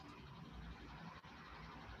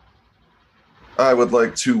I would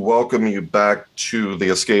like to welcome you back to the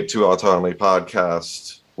Escape to Autonomy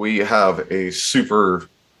podcast. We have a super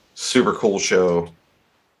cool show.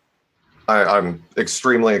 I'm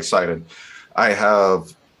extremely excited. I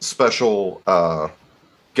have special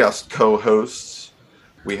guest co-hosts.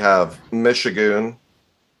 We have Michigan.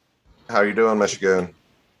 How you doing, Michigan?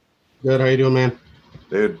 Good. How you doing, man?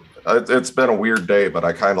 Dude, it's been a weird day, but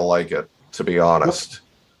I kind of like it, to be honest.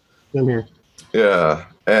 I'm here. Yeah,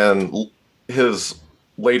 and his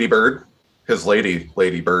ladybird, his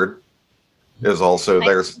ladybird, is also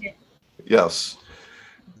there. Yes,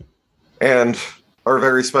 and our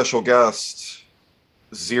very special guest,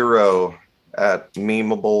 Zero at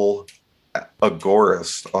Memeable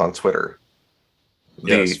Agorist on Twitter.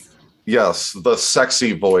 Yes, the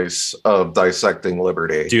sexy voice of Dissecting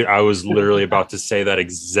Liberty. Dude, I was literally about to say that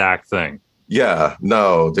exact thing. Yeah,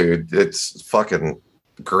 no, dude, it's fucking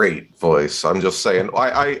great voice. I'm just saying.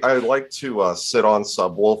 I like to sit on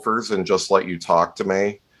subwoofers and just let you talk to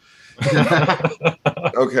me.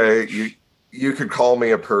 Okay, you could call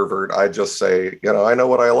me a pervert. I just say, I know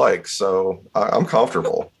what I like, so I'm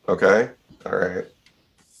comfortable. Okay, all right.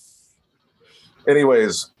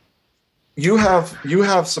 Anyways, you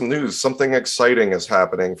have some news. Something exciting is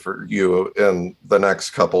happening for you in the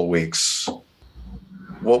next couple weeks.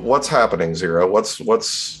 What's happening, Zero?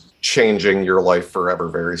 What's changing your life forever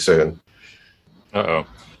very soon? Uh-oh.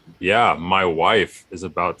 Yeah, my wife is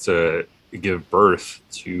about to give birth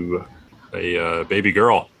to a baby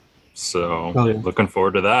girl. So Looking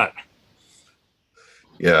forward to that.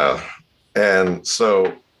 Yeah. And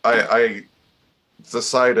so I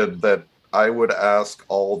decided that I would ask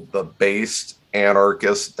all the based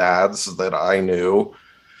anarchist dads that I knew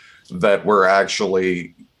that were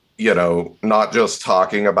actually, not just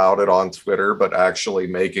talking about it on Twitter, but actually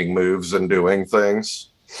making moves and doing things.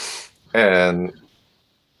 And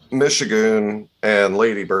Michigan and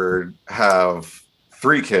Ladybird have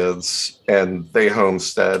 3 kids, and they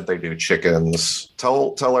homestead. They do chickens.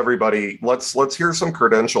 Tell everybody. Let's hear some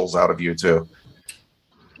credentials out of you two.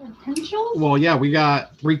 Credentials? Well, yeah, we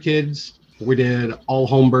got 3 kids. We did all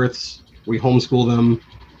home births. We homeschool them.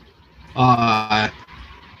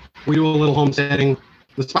 We do a little homesteading.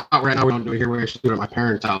 The spot right now we don't do it here. We actually do it at my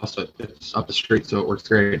parents' house. So it's up the street, so it works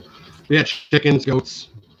great. We had chickens, goats,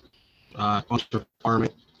 a bunch of farming.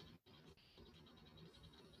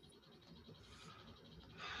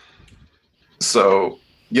 So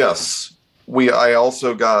yes, I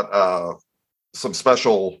also got some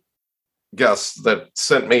special guests that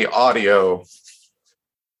sent me audio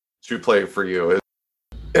to play for you.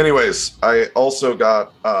 Anyways, I also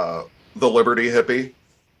got the Liberty Hippie.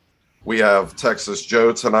 We have Texas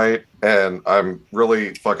Joe tonight, and I'm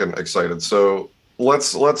really fucking excited. So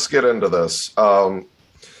let's get into this.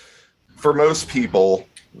 For most people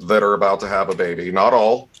that are about to have a baby, not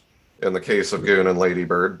all, in the case of Goon and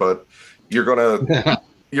Ladybird, but you're going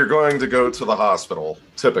to go to the hospital.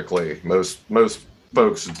 Typically, most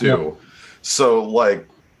folks do. Yep. So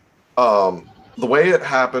the way it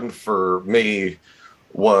happened for me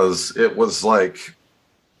was like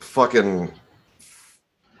fucking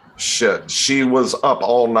shit. She was up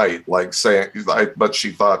all night, but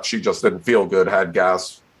she thought she just didn't feel good, had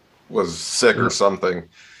gas, was sick or something.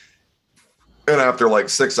 And after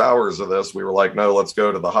 6 hours of this, we were like, no, let's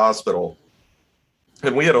go to the hospital.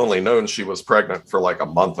 And we had only known she was pregnant for a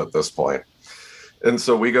month at this point. And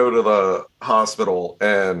so we go to the hospital,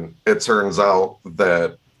 and it turns out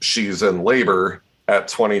that she's in labor at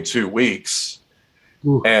 22 weeks.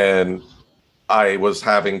 Ooh. And I was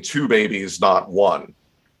having 2 babies, not 1.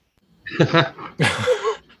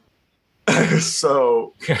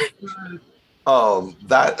 So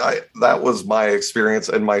that was my experience.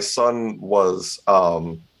 And my son was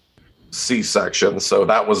C-section, so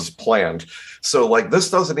that was planned. So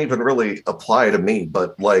this doesn't even really apply to me,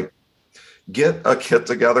 but get a kit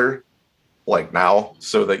together now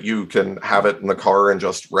so that you can have it in the car and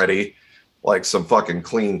just ready, some fucking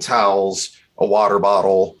clean towels, a water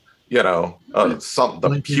bottle,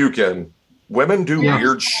 something to puke in. Women do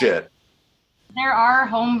weird shit. There are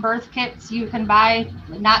home birth kits you can buy,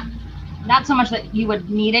 not so much that you would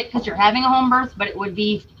need it because you're having a home birth, but it would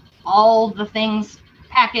be all the things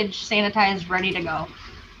packaged, sanitized, ready to go.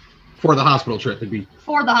 For the hospital trip, it'd be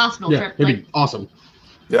awesome.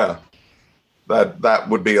 Yeah, that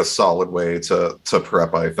would be a solid way to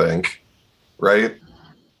prep, I think. Right?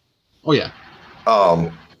 Oh yeah.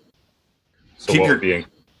 So what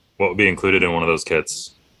would be included in one of those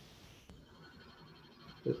kits?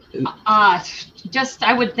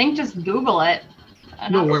 I would think just Google it.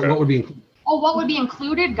 No, what would be? What would be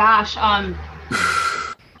included? Gosh,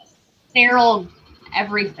 sterile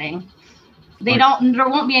everything. There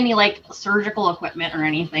won't be any like surgical equipment or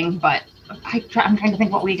anything, but I'm trying to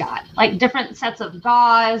think what we got. Like different sets of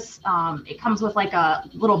gauze. It comes with like a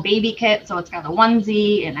little baby kit, so it's got a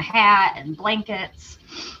onesie and a hat and blankets.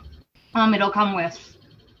 It'll come with.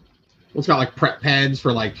 It's got like prep pads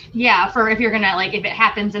for like. Yeah, for if you're gonna like if it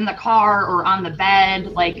happens in the car or on the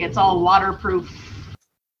bed, like it's all waterproof.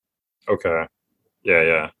 Okay.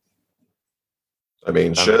 Yeah. I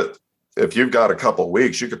mean, shit. If you've got a couple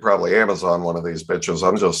weeks, you could probably Amazon one of these bitches.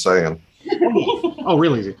 I'm just saying. Oh,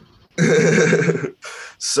 real easy.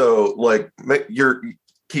 So, like,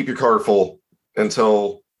 keep your car full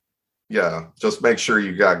until, just make sure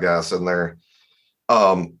you got gas in there.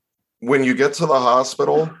 When you get to the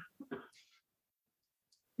hospital,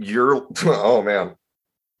 oh man,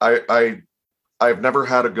 I've never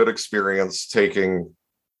had a good experience taking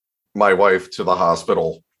my wife to the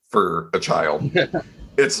hospital for a child.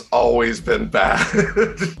 It's always been bad.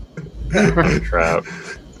 Crap.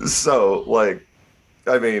 So, like,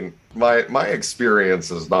 I mean, my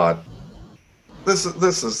experience is not. This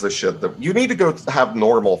is the shit that you need to go have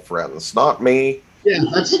normal friends, not me. Yeah,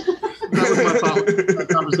 that was my thought. That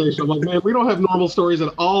conversation. I'm like, man, we don't have normal stories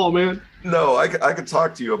at all, man. No, I could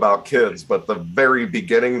talk to you about kids, but the very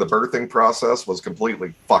beginning, the birthing process was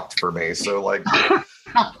completely fucked for me. So, like,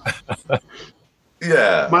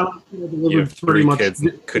 yeah. My last kid You have 3 kids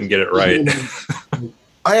couldn't get it right.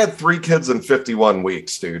 I had 3 kids in 51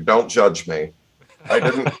 weeks, dude. Don't judge me.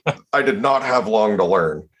 I did not have long to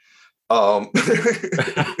learn.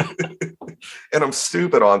 And I'm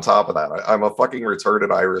stupid on top of that. I'm a fucking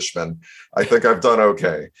retarded Irishman. I think I've done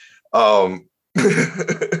okay.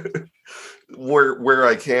 Where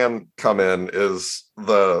I can come in is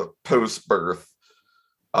the post-birth.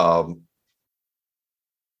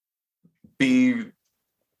 Be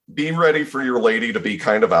ready for your lady to be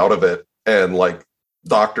kind of out of it, and like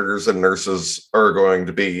doctors and nurses are going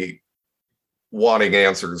to be wanting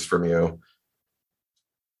answers from you.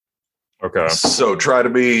 Okay. So try to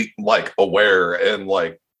be like aware and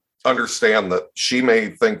like understand that she may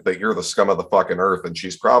think that you're the scum of the fucking earth, and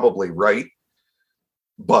she's probably right,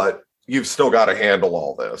 but you've still got to handle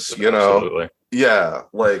all this, you know? Absolutely. Yeah.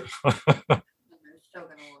 Like, And they're still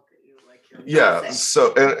gonna look at you like you're yeah. insane.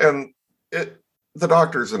 So, the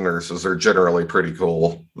doctors and nurses are generally pretty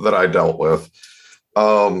cool that I dealt with.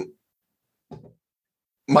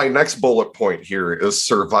 My next bullet point here is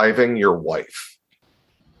surviving your wife.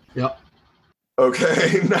 Yep.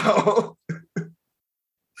 Okay, now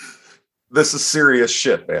this is serious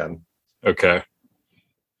shit, man. Okay.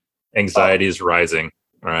 Anxiety is rising.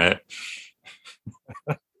 All right.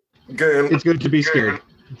 Goon, It's good to be scared.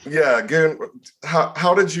 yeah, Goon.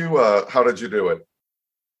 How did you do it?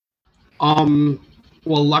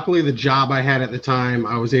 Well, luckily the job I had at the time,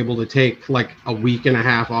 I was able to take like a week and a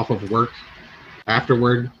half off of work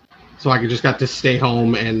afterward. So I just got to stay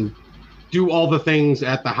home and do all the things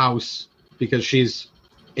at the house because she's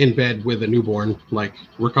in bed with a newborn, like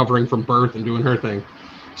recovering from birth and doing her thing.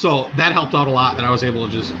 So that helped out a lot that I was able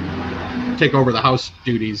to just take over the house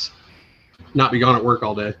duties, not be gone at work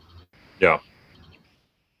all day. Yeah.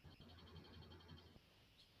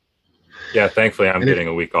 Yeah. Thankfully, I'm getting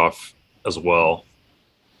a week off as well.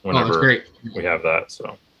 Oh, that's Whenever great. we have that.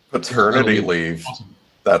 So. Paternity leave. Awesome.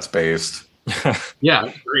 That's based. Yeah,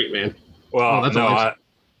 that's great, man. Well, that's no,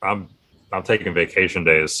 awesome. I'm taking vacation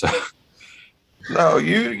days. So. No,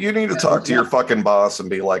 you need to talk to your fucking boss and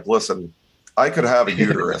be like, listen, I could have a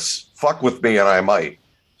uterus. Fuck with me and I might.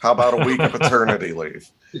 How about a week of paternity leave?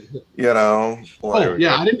 You know? Like, Oh,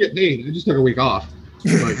 yeah, I didn't get paid. I just took a week off.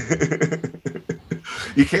 Like,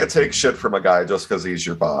 you can't take shit from a guy just because he's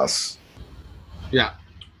your boss. yeah.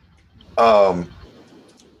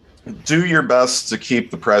 Do your best to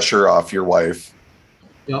keep the pressure off your wife.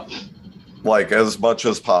 Yep. Like, as much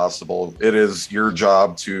as possible. It is your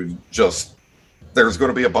job to just, there's going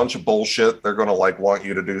to be a bunch of bullshit. They're going to like want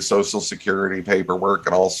you to do social security paperwork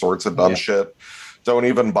and all sorts of dumb shit. Don't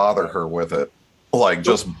even bother her with it. Like,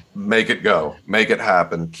 just make it go, make it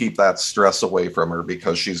happen. Keep that stress away from her,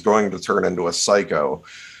 because she's going to turn into a psycho.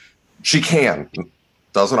 She can,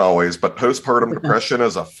 doesn't always, but postpartum depression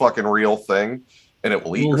is a fucking real thing, and it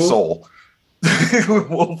will eat your soul.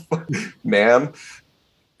 Man,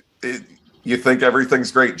 you think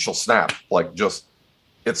everything's great, she'll snap. Like, just,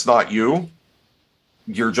 it's not you.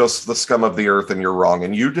 You're just the scum of the earth, and you're wrong.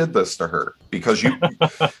 And you did this to her because you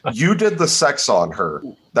did the sex on her,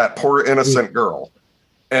 that poor innocent girl.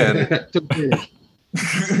 And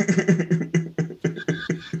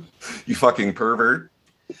you fucking pervert.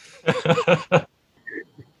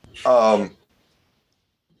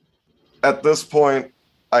 At this point,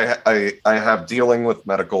 I have dealing with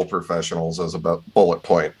medical professionals as a bullet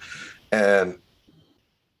point, and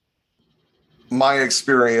my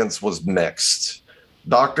experience was mixed.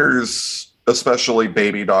 Doctors, especially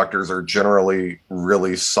baby doctors, are generally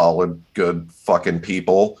really solid, good fucking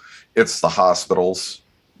people. It's the hospitals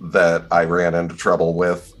that I ran into trouble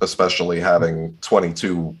with, especially having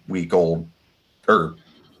 22-week-old, or,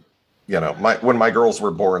 when my girls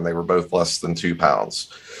were born, they were both less than 2 pounds.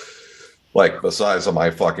 Like the size of my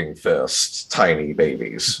fucking fist, tiny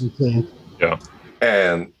babies. Yeah.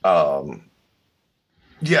 And,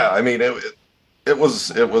 yeah, I mean, it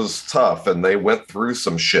was tough, and they went through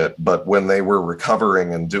some shit, but when they were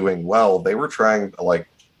recovering and doing well, they were trying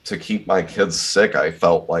to keep my kids sick, I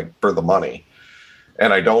felt like, for the money.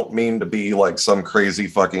 And I don't mean to be like some crazy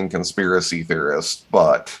fucking conspiracy theorist,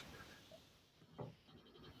 but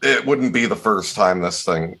it wouldn't be the first time this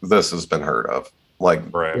has been heard of. Like,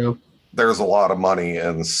 Right. Yeah. there's a lot of money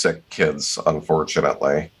in sick kids,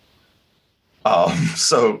 unfortunately.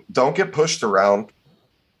 So don't get pushed around.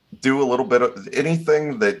 Do a little bit of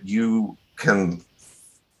anything that you can.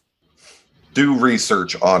 Do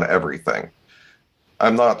research on everything.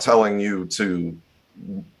 I'm not telling you to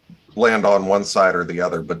land on one side or the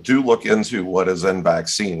other, but do look into what is in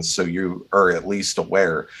vaccines so you are at least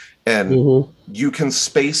aware. And you can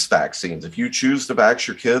space vaccines. If you choose to vax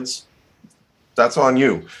your kids, that's on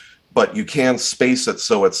you. But you can space it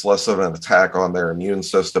so it's less of an attack on their immune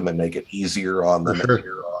system and make it easier on them.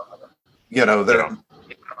 Sure.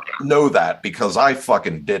 Know that, because I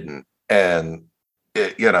fucking didn't. And,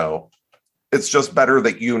 it's just better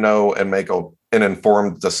that you know and make an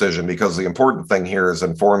informed decision, because the important thing here is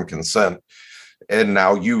informed consent. And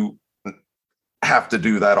now you have to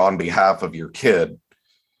do that on behalf of your kid.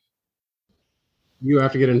 You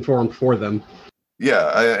have to get informed for them.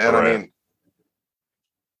 Yeah. I mean,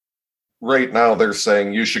 right now they're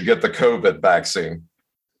saying you should get the COVID vaccine.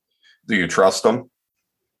 Do you trust them?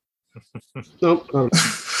 Nope.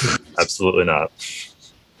 Absolutely not.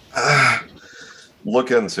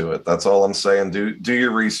 Look into it. That's all I'm saying. Do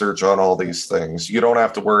your research on all these things. You don't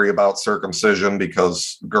have to worry about circumcision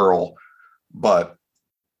because girl, but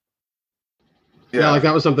yeah, like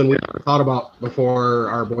that was something we never thought about before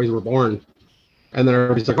our boys were born. And then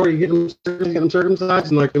everybody's like, "Oh, you get them circumcised?"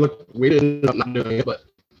 And like, look, we didn't end up not doing it, but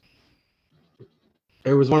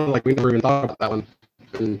it was one like we never even thought about that one.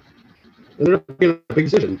 And it ended up being a big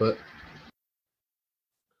decision, but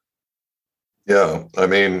yeah, I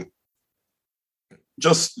mean,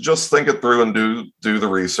 just think it through and do the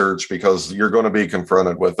research, because you're going to be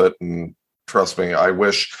confronted with it. And trust me, I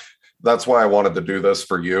wish that's why I wanted to do this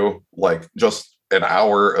for you. Like, just an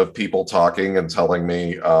hour of people talking and telling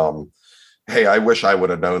me, hey, I wish I would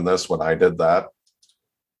have known this when I did that.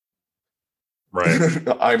 Right.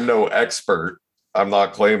 I'm no expert. I'm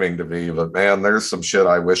not claiming to be, but man, there's some shit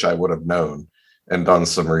I wish I would have known and done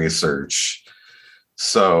some research.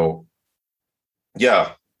 So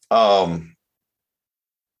yeah.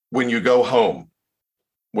 When you go home,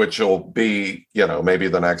 which will be, maybe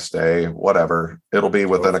the next day, whatever, it'll be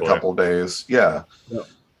within a couple days. Yeah. Yep.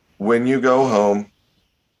 When you go home,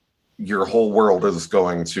 your whole world is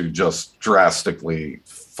going to just drastically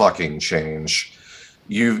fucking change.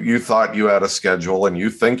 You thought you had a schedule and you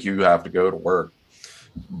think you have to go to work,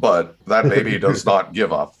 but that baby does not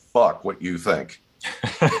give a fuck what you think.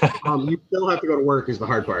 you still have to go to work is the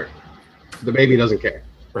hard part. The baby doesn't care.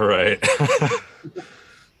 Right.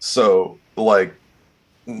 So, like,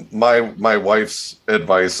 my wife's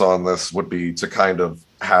advice on this would be to kind of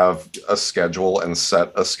have a schedule and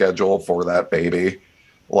set a schedule for that baby.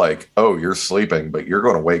 Like, oh, you're sleeping, but you're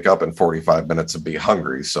going to wake up in 45 minutes and be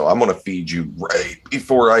hungry. So I'm going to feed you right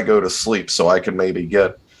before I go to sleep, so I can maybe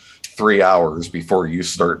get 3 hours before you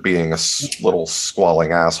start being a little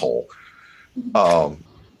squalling asshole. I'm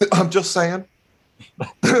just saying.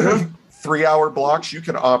 3-hour blocks, you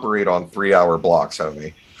can operate on 3-hour blocks,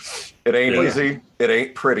 homie. It ain't easy, it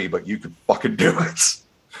ain't pretty, but you can fucking do it.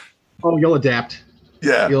 Oh, you'll adapt.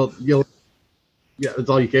 Yeah. You'll that's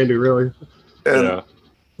all you can do, really. And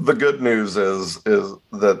the good news is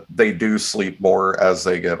that they do sleep more as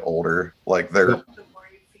they get older. Like,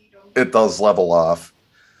 it does level off.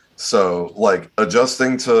 So, like,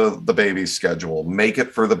 adjusting to the baby's schedule, make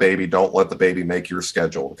it for the baby. Don't let the baby make your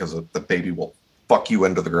schedule, because the baby will fuck you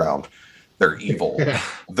into the ground. They're evil.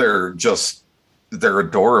 They're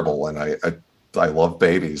adorable, and I love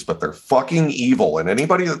babies, but they're fucking evil. And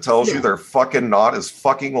anybody that tells you they're fucking not is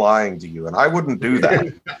fucking lying to you. And I wouldn't do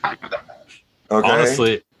that.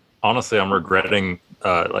 Okay. Honestly, I'm regretting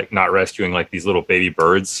like not rescuing like these little baby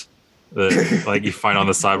birds, that like you find on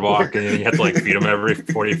the sidewalk, and then you have to like feed them every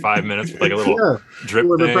 45 minutes with like a little drip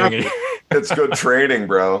Where they're thing. practicing. It's good training,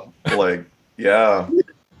 bro. Like, yeah.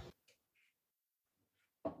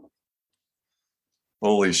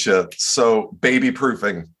 Holy shit. So baby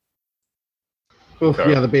proofing. Oof,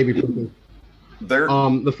 Okay. yeah, the baby proofing. There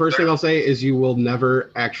The first thing I'll say is you will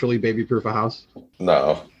never actually baby proof a house.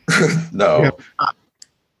 no. No. Yeah.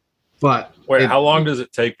 But Wait, how long does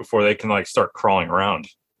it take before they can like start crawling around?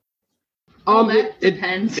 That it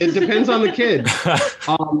depends. it depends on the kid.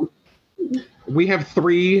 We have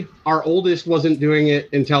 3. Our oldest wasn't doing it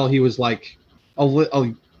until he was like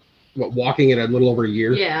walking at a little over a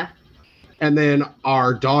year. Yeah. And then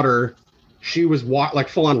our daughter, she was like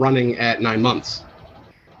full on running at 9 months.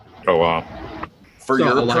 Oh wow. For So,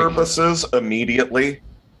 your like- purposes, immediately.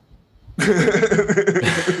 Yeah.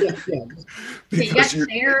 Okay, you got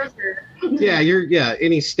stairs or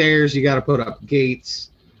Any stairs, you got to put up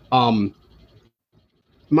gates.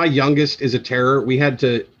 My youngest is a terror. We had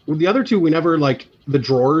to, with the other 2, we never like the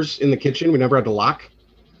drawers in the kitchen, we never had to lock.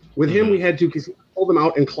 With him, we had to, because he pull them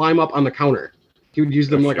out and climb up on the counter. He would use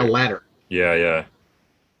them like a ladder. Yeah.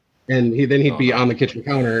 And he'd be Oh. on the kitchen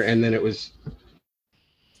counter, and then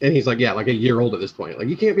and he's like, yeah, like a year old at this point. Like,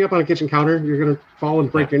 you can't be up on a kitchen counter. You're going to fall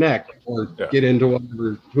and break your neck or get into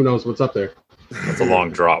whatever, who knows what's up there. That's a long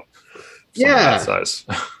drop. Yeah. That size.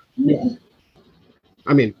 Yeah.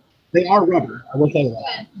 I mean, they are rubber. I will tell you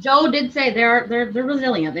that. Joe did say they're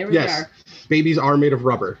resilient. They really Yes. are. Babies are made of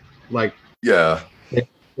rubber. Like, Yeah.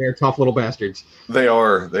 they're tough little bastards. They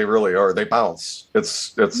are. They really are. They bounce.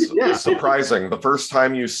 It's Yeah. surprising. The first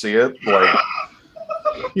time you see it, like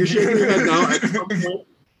You're shaking your head now.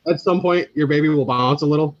 At some point, your baby will bounce a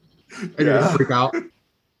little, and you're Yeah. gonna freak out.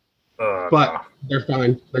 But they're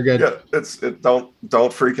fine. They're good. yeah,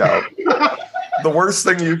 don't freak out. The worst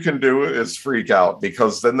thing you can do is freak out,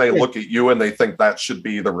 because then they look at you and they think that should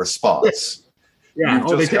be the response. Yeah. You've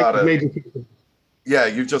They just take gotta- major pieces. Yeah,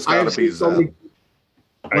 you just I gotta have be seen so zen. many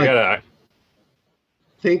I gotta.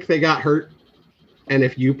 think they got hurt, and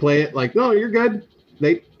if you play it like, no, you're good.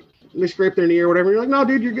 They scrape their knee or whatever. You're like, no,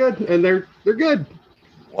 dude, you're good, and they're good.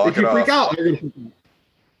 Walk if you it freak off. out, you're gonna freak out.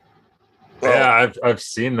 Well, Yeah, I've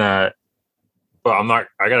seen that, but I'm not.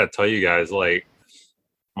 I gotta tell you guys, like,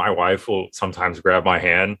 my wife will sometimes grab my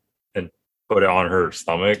hand and put it on her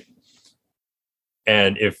stomach,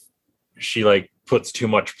 and if she like puts too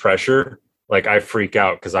much pressure, like I freak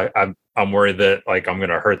out because I'm worried that like I'm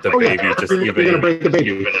gonna hurt the Oh, yeah. baby. Just You're even gonna break the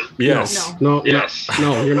baby. yes, No, yes.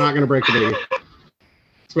 no, you're not gonna break the baby.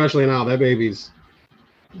 Especially now, that baby's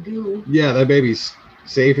Goo. that baby's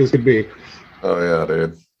safe as could be. oh yeah,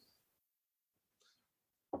 dude.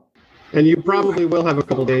 And you probably will have a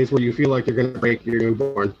couple days where you feel like you're gonna break your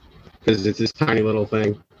newborn because it's this tiny little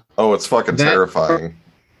thing. Oh, it's fucking That- terrifying.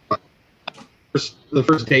 The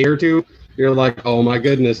first day or 2, you're like, oh my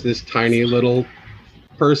goodness, this tiny little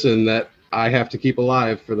person that I have to keep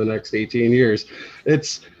alive for the next 18 years.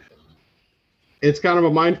 It's kind of a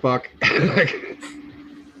mind fuck.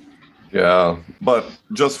 Yeah, but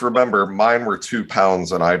just remember, mine were 2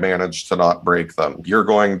 pounds and I managed to not break them. You're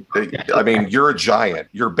going, I mean, you're a giant.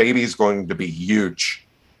 Your baby's going to be huge.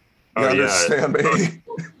 You Oh, yeah. understand me?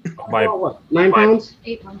 My What, 9 pounds?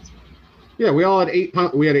 8 months. Yeah, we all had 8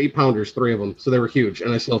 pound. We had 8 pounders, 3 of them, so they were huge,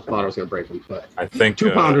 and I still thought I was gonna break them. But I think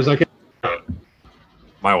 2 pounders, I can.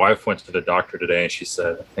 my wife went to the doctor today and she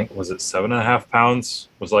said, I think was it 7.5 pounds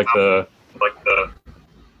was like the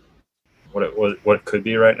what it was, what it could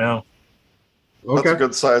be right now. That's a Okay.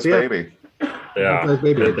 good sized Yeah. baby. Yeah. Nice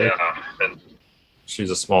baby right there. And she's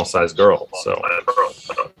a small sized girl, so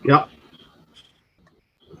Yep.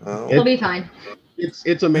 Oh. It'll be fine.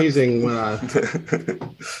 It's amazing when,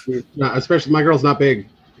 especially my girl's not big,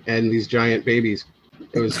 and these giant babies.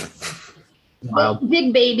 It was wild.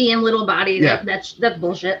 Big baby and little body. Yeah. That's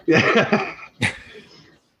bullshit. Yeah.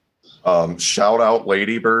 Shout out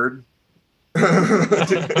Ladybird.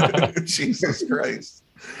 Jesus Christ.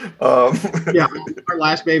 Yeah. Our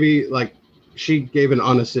last baby, like, she gave an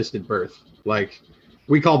unassisted birth. Like,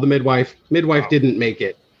 we called the midwife. Midwife didn't make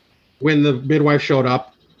it. When the midwife showed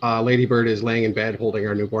up, Ladybird is laying in bed holding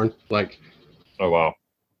our newborn. Like, oh wow.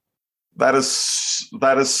 That is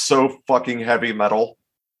so fucking heavy metal.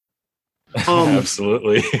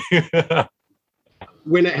 Absolutely.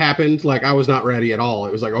 when it happened, like, I was not ready at all.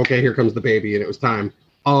 It was like, okay, here comes the baby, and it was time.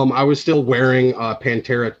 I was still wearing a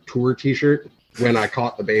Pantera tour t-shirt when I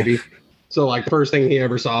caught the baby. So, like, the first thing he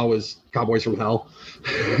ever saw was Cowboys from Hell.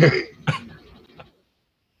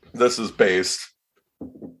 This is based.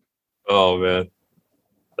 Oh man.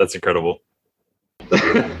 That's incredible.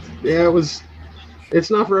 Yeah, it's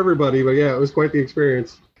not for everybody, but yeah, it was quite the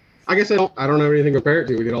experience. I guess I don't have anything to compare it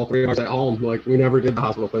to. We did all 3 hours at home. Like we never did the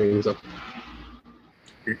hospital thing. So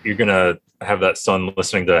You're gonna have that son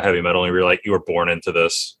listening to heavy metal, and you're like, you were born into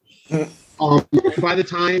this. by the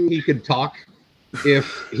time he could talk,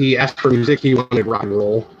 if he asked for music, he wanted rock and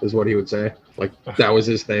roll, is what he would say. Like that was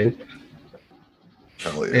his thing.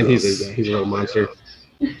 Hell And yes. he's a little monster.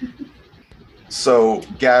 So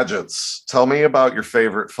gadgets. Tell me about your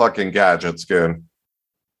favorite fucking gadgets, Goon.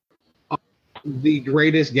 The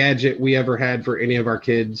greatest gadget we ever had for any of our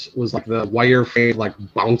kids was like the wire-frame, like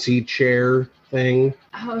bouncy chair thing.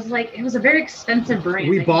 I was like, it was a very expensive brand.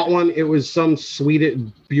 We bought one. It was some Swedish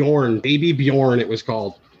Bjorn, baby Bjorn. It was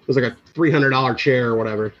called. It was like a $300 chair or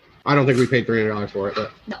whatever. I don't think we paid $300 for it,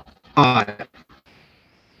 but No.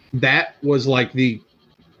 That was like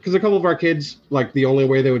because a couple of our kids, like the only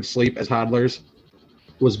way they would sleep as toddlers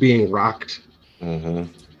was being rocked.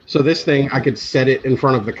 Mm-hmm. So this thing, I could set it in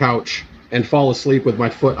front of the couch and fall asleep with my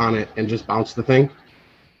foot on it and just bounce the thing.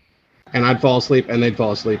 And I'd fall asleep and they'd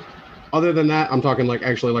fall asleep. Other than that, I'm talking like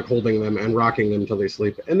actually like holding them and rocking them until they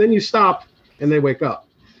sleep. And then you stop and they wake up.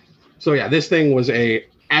 So yeah, this thing was a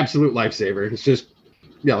absolute lifesaver. It's just,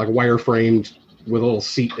 like wire framed with a little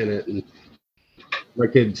seat in it. And my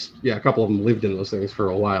kids, a couple of them lived in those things for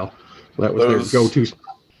a while. That was their go-to.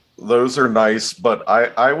 Those are nice, but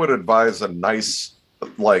I would advise a nice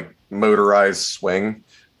like motorized swing.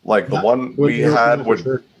 Like the one we had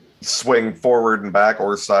would swing forward and back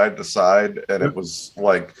or side to side, and it was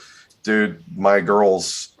like, dude, my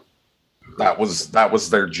girls, that was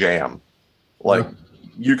their jam. Like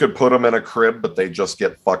you could put them in a crib, but they just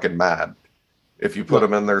get fucking mad. If you put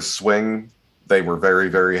them in their swing, they were very,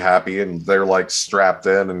 very happy, and they're like strapped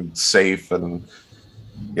in and safe, and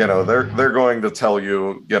they're going to tell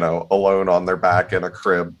you, alone on their back in a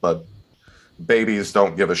crib, but babies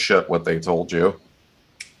don't give a shit what they told you.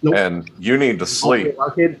 Nope. And you need to sleep. Our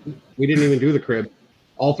kid, we didn't even do the crib.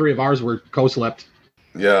 All 3 of ours were co-slept.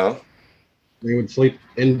 Yeah. We would sleep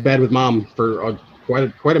in bed with mom for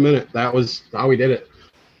quite a minute. That was how we did it.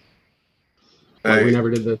 Hey. We never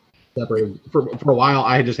did the separate. For a while,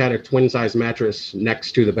 I just had a twin-size mattress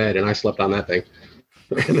next to the bed, and I slept on that thing.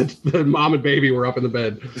 And the mom and baby were up in the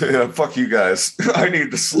bed. Yeah, fuck you guys. I need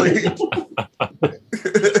to sleep.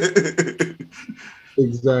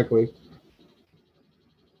 Exactly.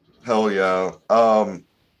 Hell yeah.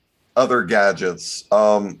 Other gadgets.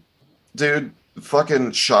 Dude,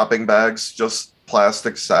 fucking shopping bags, just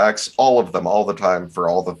plastic sacks, all of them, all the time for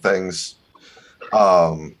all the things.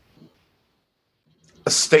 A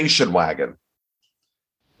station wagon.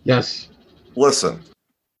 Yes. Listen.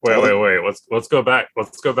 Wait. Let's go back.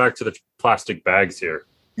 Let's go back to the plastic bags here.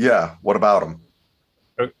 Yeah. What about them?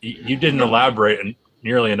 You didn't elaborate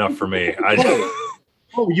nearly enough for me.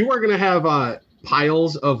 You are going to have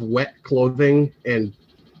piles of wet clothing and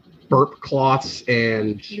burp cloths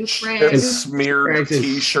and smeared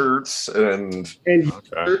t-shirts and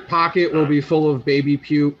your pocket will be full of baby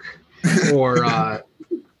puke or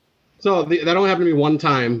so that only happened to me one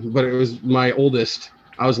time, but it was my oldest.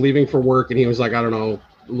 I was leaving for work and he was like, I don't know,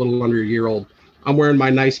 a little under a year old. I'm wearing my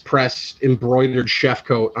nice pressed embroidered chef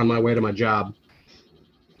coat on my way to my job.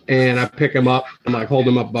 And I pick him up, I'm like, hold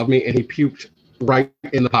him up above me, and he puked right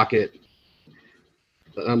in the pocket.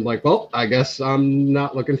 I'm like, well, I guess I'm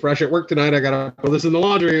not looking fresh at work tonight. I gotta put this in the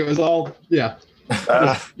laundry. It was all, yeah.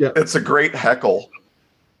 It's a great heckle.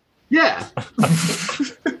 Yeah.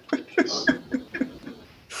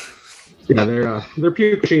 They're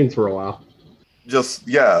puke machines for a while. Just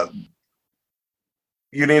you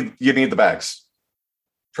need the bags.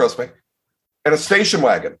 Trust me. And a station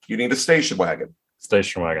wagon. You need a station wagon.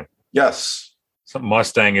 Station wagon. Yes. Some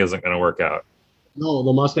Mustang isn't going to work out. No,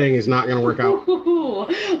 the Mustang is not going to work out.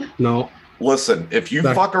 No. Listen, if you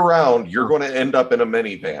fuck around, you're going to end up in a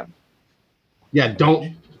minivan. Yeah,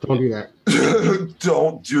 don't do that.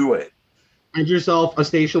 Don't do it. Find yourself a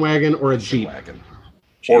station wagon or a Jeep.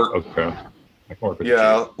 Okay.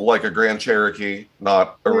 Yeah, like a Grand Cherokee,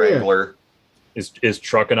 not a Wrangler. Is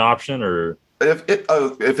truck an option, or if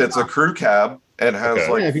it's a crew cab and has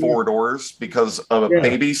 4 doors, because of a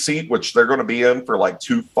baby seat, which they're going to be in for like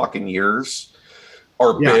 2 fucking years,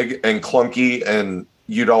 are big and clunky, and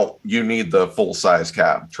you need the full size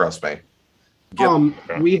cab. Trust me.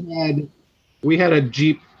 We had a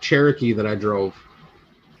Jeep Cherokee that I drove,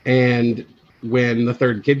 and when the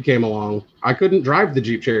 3rd kid came along, I couldn't drive the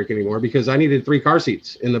Jeep Cherokee anymore because I needed 3 car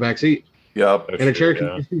seats in the back seat. Yep. And a Cherokee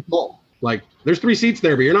is too full. Like, there's 3 seats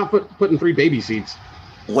there, but you're not putting 3 baby seats.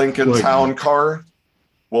 Lincoln Town Car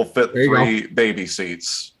will fit 3 baby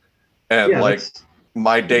seats. And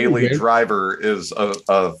my daily driver is a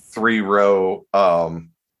 3-row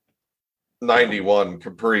 '91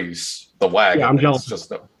 Caprice, the wagon. Yeah, I'm jealous. It's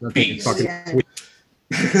just a That thing is beast. fucking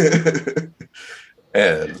sweet.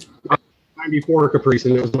 And 94 Caprice,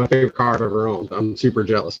 and it was my favorite car I've ever owned. I'm super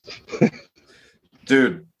jealous.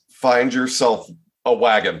 dude, find yourself a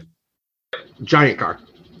wagon, Giant car.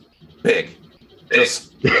 big.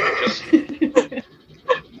 Just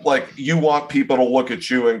like you want people to look at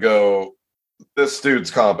you and go, this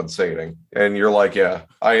dude's compensating. And you're like, yeah,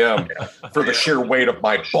 I am, for the sheer weight of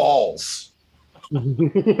my balls.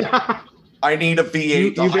 I need a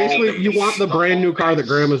V8. You basically you want the brand new car that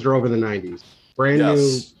grandmas drove in the 90s. Brand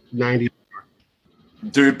Yes. new 90s.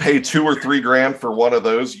 Dude, pay $2 or $3 grand for one of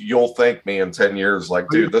those. You'll thank me in 10 years. Like,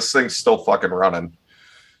 dude, this thing's still fucking running.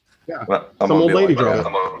 Yeah. I'm Some gonna old be lady like, drove yeah. it.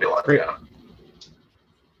 I'm gonna be like, Great. yeah.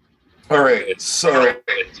 All right. So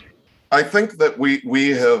I think that we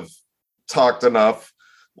have talked enough.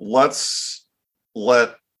 Let's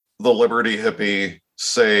let the Liberty Hippie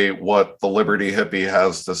say what the Liberty Hippie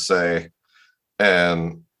has to say,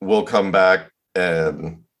 and we'll come back.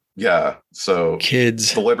 And yeah, so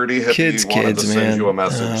Kids, the Liberty Hippie wanted to send man. you a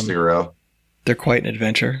message, Zero. They're quite an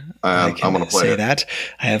adventure. I I'm can gonna play say it. that.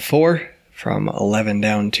 I have 4 from 11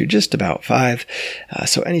 down to just about 5.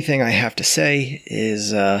 So anything I have to say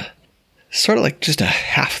is sort of like just a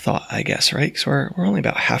half thought, I guess, right? Because we're only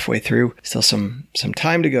about halfway through. Still some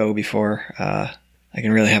time to go before I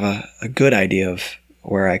can really have a good idea of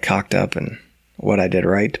where I cocked up and what I did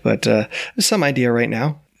right. But there's some idea right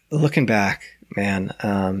now. Looking back, man,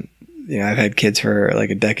 I've had kids for like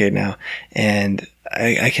a decade now, and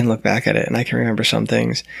I can look back at it and I can remember some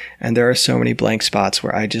things. And there are so many blank spots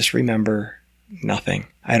where I just remember nothing.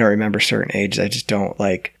 I don't remember certain ages. I just don't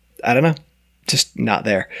I don't know. Just not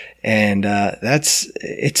there. And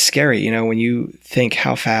it's scary, when you think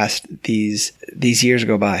how fast these years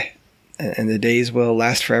go by, and the days will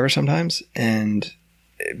last forever sometimes. And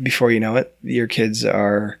before you know it, your kids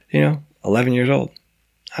are 11 years old.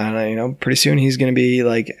 And pretty soon he's going to be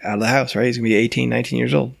like out of the house, right? He's going to be 18, 19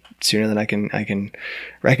 years old sooner than I can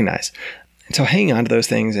recognize. And so hanging on to those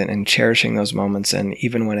things and cherishing those moments, and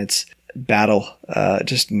even when it's battle,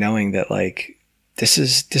 just knowing that this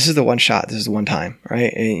is the one shot. This is the one time,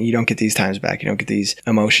 right? And you don't get these times back. You don't get these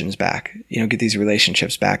emotions back. You don't get these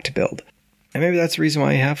relationships back to build. And maybe that's the reason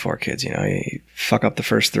why you have 4 kids. You fuck up the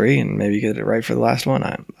first 3 and maybe you get it right for the last one.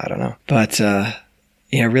 I don't know. But,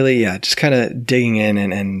 really, just kind of digging in,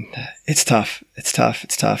 and it's tough. It's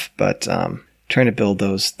tough. But, trying to build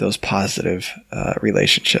those positive,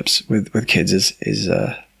 relationships with kids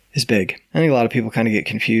is big. I think a lot of people kind of get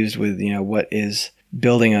confused with, what is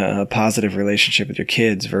building a positive relationship with your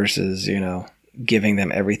kids versus, giving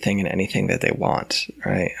them everything and anything that they want,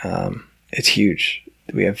 right? It's huge.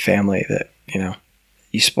 We have family that,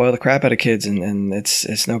 you spoil the crap out of kids and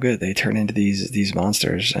it's no good. They turn into these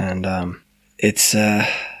monsters. And, it's, I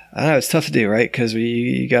don't know, it's tough to do, right? Cause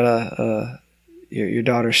you got your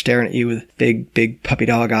daughter staring at you with big puppy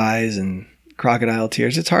dog eyes and crocodile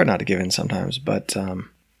tears. It's hard not to give in sometimes, but,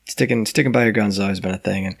 sticking by your guns has always been a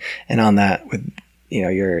thing. And on that with,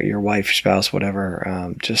 your wife, spouse,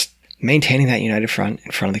 whatever, just maintaining that united front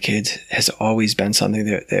in front of the kids has always been something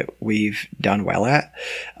that we've done well at.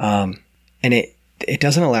 And it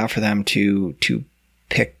doesn't allow for them to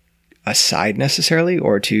pick a side necessarily,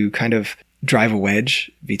 or to kind of drive a wedge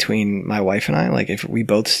between my wife and I. Like if we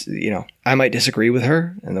both, I might disagree with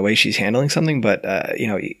her and the way she's handling something, but,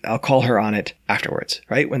 I'll call her on it afterwards,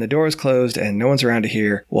 right? When the door is closed and no one's around to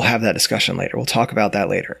hear, we'll have that discussion later. We'll talk about that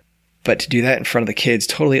later. But to do that in front of the kids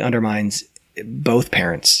totally undermines both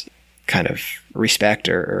parents' kind of respect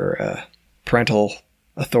or parental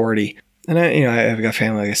authority. And I've got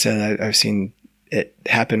family, like I said, I've seen it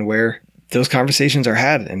happen where those conversations are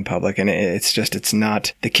had in public, and it's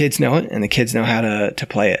not, the kids know it and the kids know how to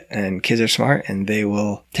play it, and kids are smart and they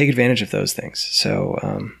will take advantage of those things.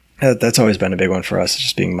 So, that's always been a big one for us,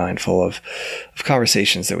 just being mindful of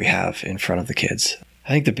conversations that we have in front of the kids. I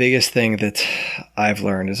think the biggest thing that I've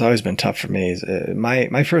learned has always been tough for me is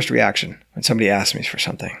my first reaction when somebody asks me for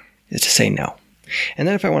something is to say no. And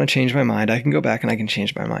then if I want to change my mind, I can go back and I can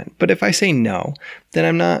change my mind. But if I say no, then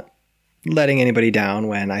I'm not letting anybody down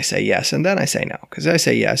when I say yes. And then I say no. Because I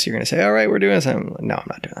say yes, you're going to say, all right, we're doing this. No, I'm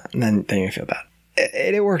not doing that. And then you're going to feel bad.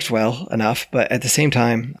 It works well enough. But at the same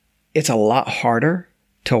time, it's a lot harder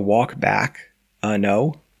to walk back a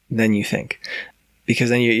no than you think. Because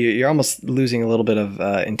then you're almost losing a little bit of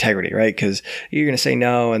integrity, right? Because you're going to say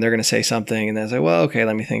no and they're going to say something. And then say, well, okay,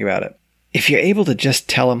 let me think about it. If you're able to just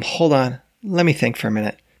tell them, hold on, let me think for a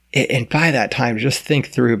minute. And by that time, just think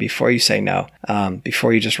through before you say no,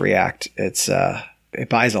 before you just react. It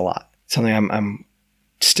buys a lot. Something I'm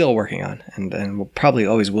still working on and probably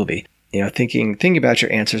always will be. thinking about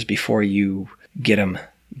your answers before you get them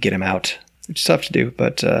out. It's tough to do,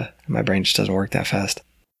 but my brain just doesn't work that fast.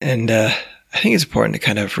 And I think it's important to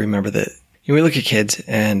kind of remember that we look at kids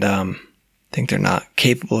and think they're not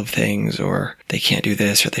capable of things, or they can't do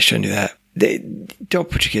this, or they shouldn't do that. They don't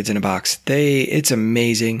put your kids in a box. It's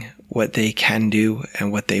amazing what they can do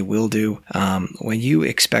and what they will do. When you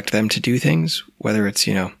expect them to do things, whether it's,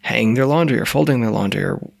 hanging their laundry or folding their laundry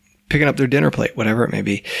or picking up their dinner plate, whatever it may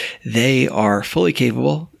be, they are fully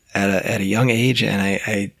capable at a young age. And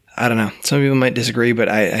I don't know, some people might disagree, but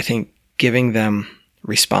I think giving them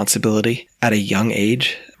responsibility at a young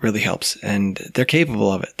age really helps, and they're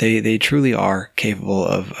capable of it. They truly are capable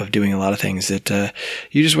of doing a lot of things that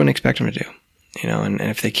you just wouldn't expect them to do. And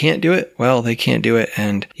if they can't do it, well, they can't do it,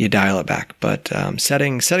 and you dial it back. But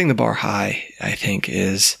setting the bar high, I think,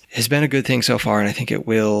 has been a good thing so far, and I think it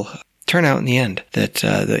will turn out in the end that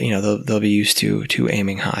they'll be used to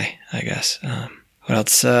aiming high, I guess. What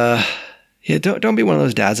else? Yeah, don't be one of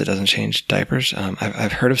those dads that doesn't change diapers.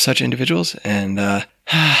 I've heard of such individuals, and I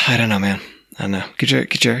don't know, man. I don't know.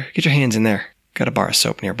 Get your hands in there. Got a bar of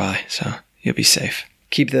soap nearby, so you'll be safe.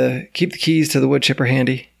 Keep the keys to the wood chipper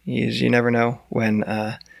handy. You never know when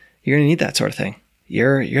you're gonna need that sort of thing.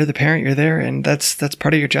 You're the parent. You're there, and that's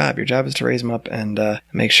part of your job. Your job is to raise them up and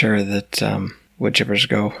make sure that wood chippers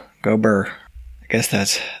go burr. I guess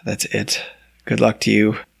that's it. Good luck to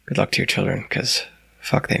you. Good luck to your children, because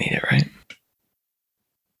fuck, they need it, right?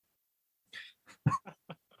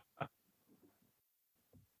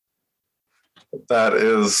 That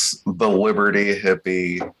is the Liberty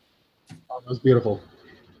hippie. Oh, that was beautiful.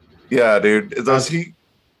 Yeah, dude.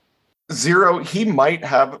 He might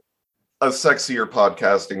have a sexier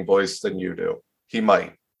podcasting voice than you do. He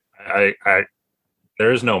might.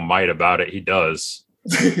 There's no might about it. He does.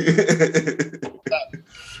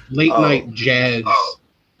 Late night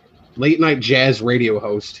jazz radio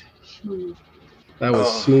host. That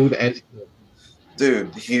was smooth as.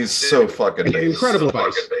 Dude, he's so fucking bass. Incredible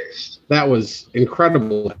advice. That was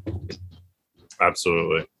incredible.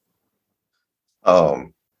 Absolutely. I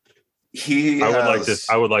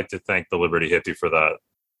would like to thank the Liberty Hippie for that.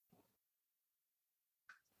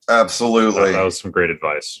 Absolutely. That was some great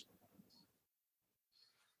advice.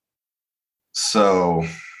 So,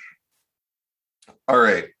 all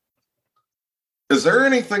right. Is there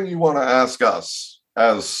anything you want to ask us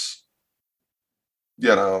as,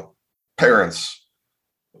 parents?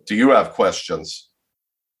 Do you have questions?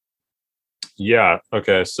 Yeah.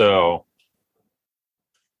 Okay. So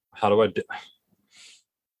how do I do?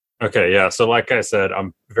 Okay. Yeah. So like I said,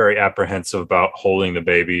 I'm very apprehensive about holding the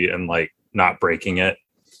baby and like not breaking it.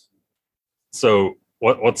 So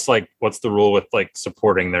what's the rule with like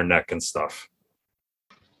supporting their neck and stuff?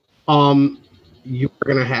 You are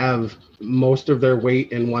gonna have most of their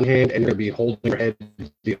weight in one hand, and you're gonna be holding their head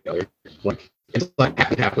the other. Like it's like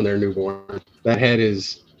half and half when they're newborn. That head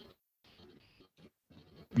is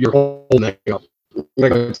your whole neck up.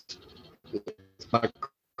 It's like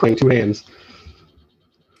cleaning two hands.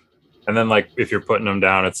 And then like if you're putting them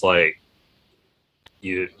down, it's like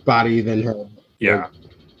you body then head. Yeah.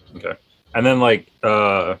 Okay. And then like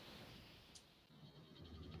do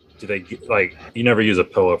they like you never use a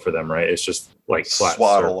pillow for them, right? It's just like flat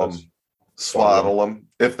swaddle them.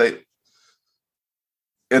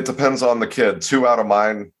 It depends on the kid. 2 out of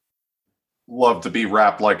mine love to be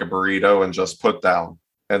wrapped like a burrito and just put down,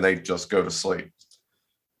 and they just go to sleep.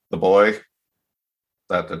 The boy,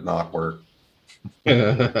 that did not work.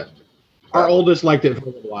 Our oldest liked it for a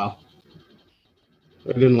little while.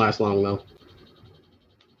 It didn't last long though.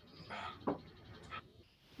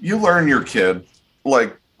 You learn your kid,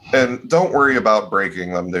 and don't worry about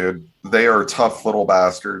breaking them, dude. They are tough little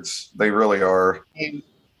bastards. They really are.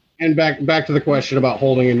 And back to the question about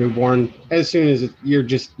holding a newborn. As soon as you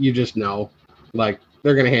just know, like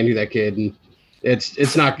they're gonna hand you that kid, and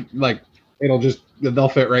it's not like they'll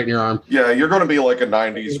fit right in your arm. Yeah, you're gonna be like a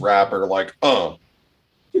 '90s rapper, like baby.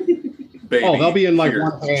 Oh, they'll be in like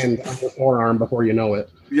one hand on your forearm before you know it.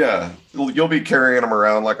 Yeah, you'll be carrying them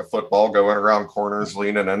around like a football, going around corners,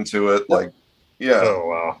 leaning into it, like yeah. Oh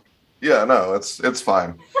wow. Yeah, no, it's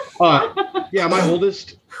fine. Yeah, my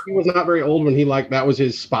oldest, he was not very old when that was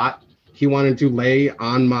his spot. He wanted to lay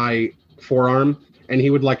on my forearm, and he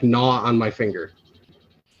would like gnaw on my finger,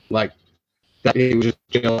 like that. He was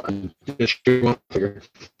just shoot my finger.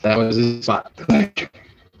 That was his spot.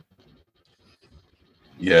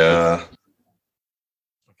 Yeah.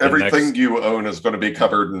 Everything you own is going to be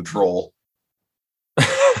covered in troll.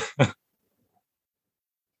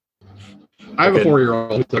 I have a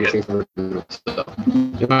 4-year-old who's looking for so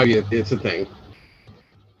it's a thing.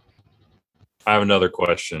 I have another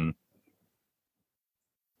question.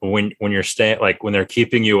 when you're staying, like when they're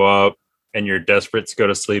keeping you up and you're desperate to go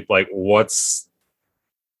to sleep, like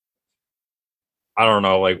I don't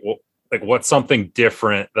know, like what's something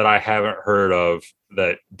different that I haven't heard of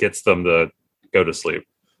that gets them to go to sleep?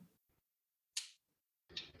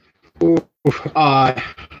 For us,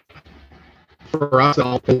 it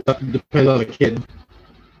all depends on the kid.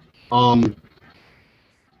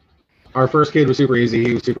 Our first kid was super easy.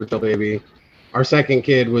 He was super chill baby. Our second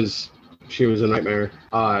kid she was a nightmare.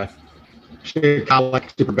 She had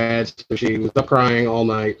colic super bad, so she was up crying all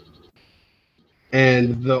night.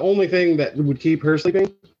 And the only thing that would keep her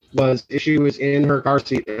sleeping was if she was in her car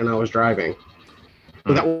seat and I was driving.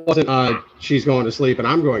 But that wasn't she's going to sleep and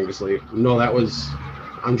I'm going to sleep. No, that was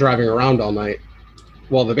I'm driving around all night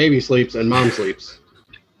while the baby sleeps and mom sleeps.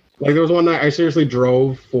 Like there was one night I seriously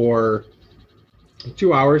drove for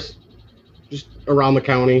 2 hours just around the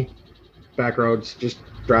county, back roads, just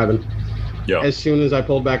driving. Yeah. As soon as I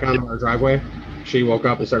pulled back onto our driveway, she woke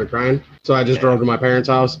up and started crying. So I just drove to my parents'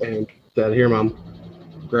 house and said, "Here, Mom."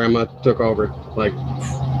 Grandma took over. Like,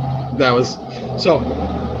 that was... So,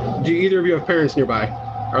 do either of you have parents nearby?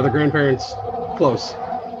 Are the grandparents close?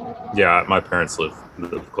 Yeah, my parents live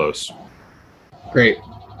close. Great.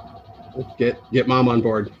 Get Mom on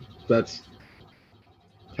board. That's...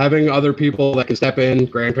 Having other people that can step in,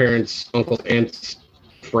 grandparents, uncles, aunts,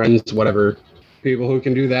 friends, whatever, people who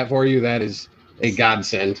can do that for you, that is a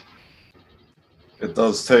godsend. It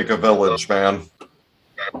does take a village, man.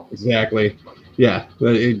 Exactly. Yeah,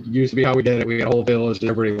 it used to be how we did it. We had a whole village and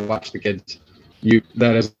everybody watched the kids.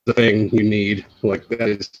 That is the thing you need. Like, that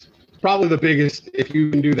is probably the biggest. If you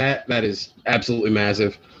can do that, that is absolutely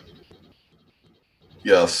massive.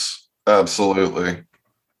 Yes, absolutely.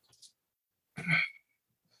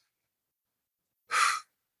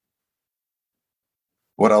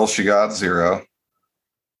 What else you got, Zero?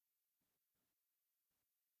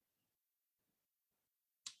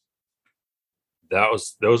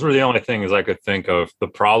 Those were the only things I could think of. The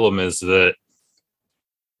problem is that,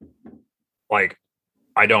 like,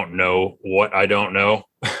 I don't know what I don't know.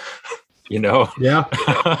 You know? Yeah.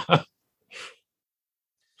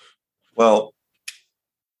 Well,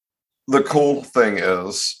 the cool thing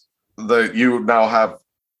is that you now have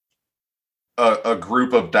a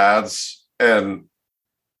group of dads and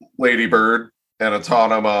Lady Bird and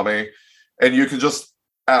Atana Mommy, and you can just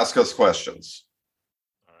ask us questions.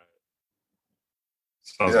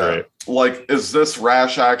 Sounds great. Like, is this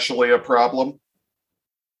rash actually a problem?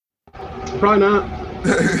 Probably not.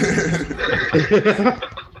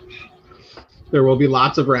 There will be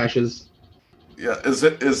lots of rashes. Yeah, is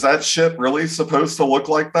that shit really supposed to look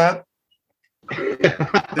like that? Did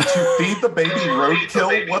you feed the baby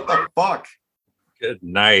roadkill? What the fuck? Good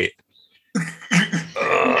night.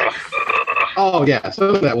 Oh yeah,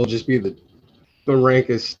 some of that will just be the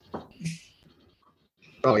rankest.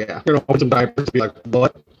 Oh yeah, you're gonna open some diapers and be like,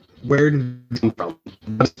 what? Where did this come from?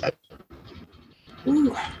 What's that?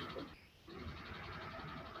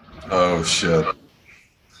 Oh shit.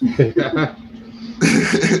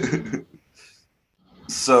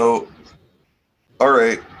 So, all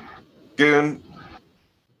right, Goon,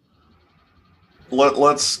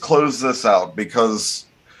 let's close this out because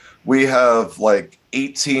we have like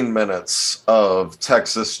 18 minutes of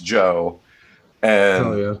Texas Joe, and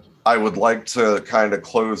Oh yeah. I would like to kind of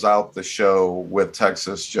close out the show with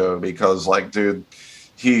Texas Joe because, like, dude,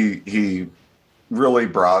 he really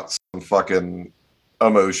brought some fucking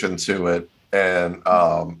emotion to it. And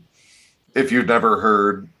if you've never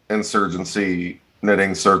heard Insurgency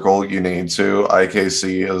Knitting Circle, you need to.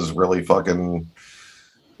 IKC is really fucking...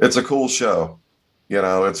 It's a cool show. You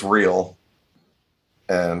know, it's real.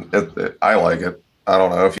 And I like it. I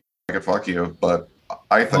don't know if you like it, fuck you, but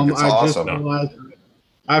I think it's awesome.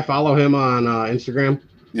 I follow him on Instagram.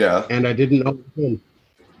 Yeah. And I didn't know it was him.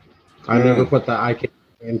 I never put the IKC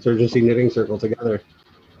Insurgency Knitting Circle together.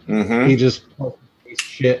 Mm-hmm. He just posted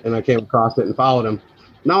shit, and I came across it and followed him.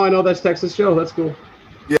 Now I know that's Texas Joe. That's cool.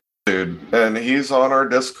 Yeah, dude. And he's on our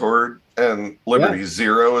Discord, and Liberty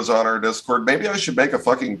Zero is on our Discord. Maybe I should make a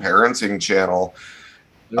fucking parenting channel.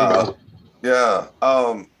 Yeah.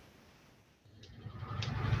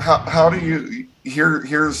 How do you...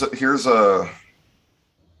 Here's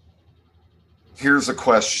a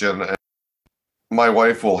question. My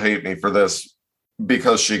wife will hate me for this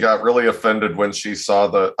because she got really offended when she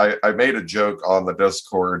saw I made a joke on the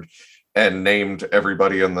Discord and named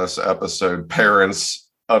everybody in this episode parents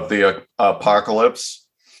of the apocalypse.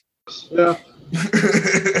 Yeah.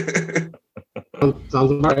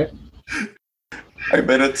 Sounds about right. I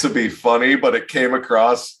meant it to be funny, but it came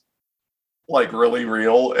across like really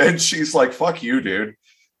real. And she's like, fuck you, dude.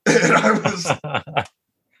 And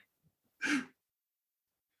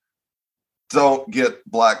don't get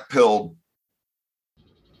black pilled.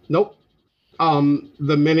 Nope.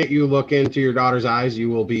 The minute you look into your daughter's eyes, you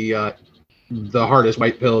will be the hardest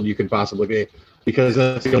white pilled you could possibly be, because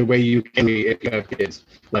that's the only way you can be if you have kids.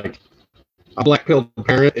 Like a black pilled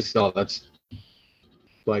parent is still that's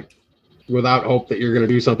like without hope that you're going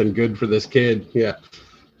to do something good for this kid. Yeah,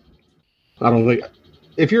 I don't think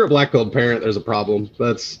if you're a black pilled parent, there's a problem.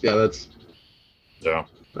 That's Yeah,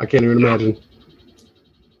 I can't even imagine.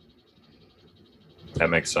 that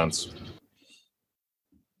makes sense.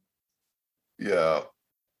 Yeah.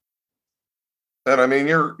 And I mean,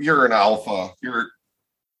 you're an alpha. You're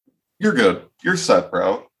good. You're set,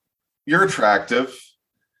 bro. You're attractive.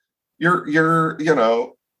 You're a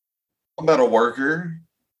metal worker.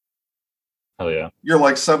 Hell yeah. You're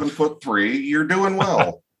like 7'3". You're doing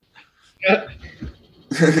well.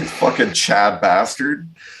 Fucking Chad bastard.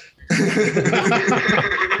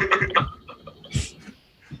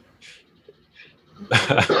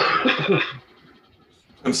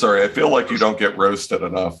 I'm sorry. I feel like you don't get roasted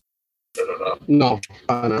enough. No,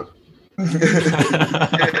 no.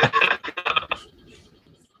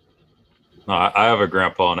 No, I have a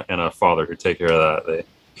grandpa and a father who take care of that.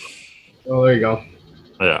 Oh, there you go.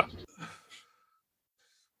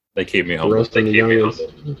 They keep me home. Roasting the youngins.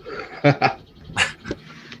 I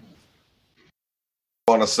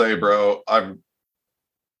want to say, bro, I'm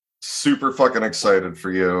super fucking excited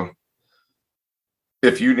for you.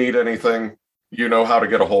 If you need anything, you know how to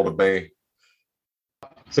get a hold of me.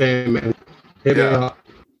 Same, man. Hit me up.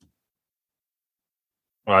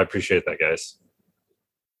 Well, I appreciate that, guys.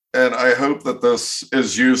 And I hope that this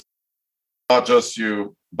is used, not just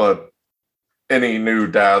you, but any new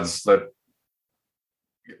dads that...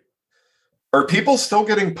 Are people still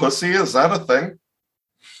getting pussy? Is that a thing?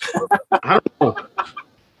 I don't know.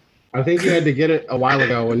 I think you had to get it a while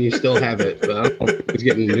ago when you still have it, but I don't know if it's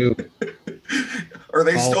getting new. Are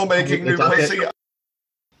they still making new pussy?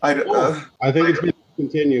 I think it's been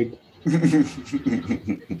continued.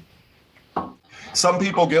 Some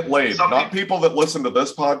people get laid. Not people that listen to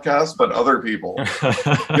this podcast, but other people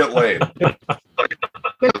get laid.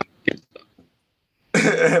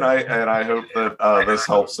 and I hope that this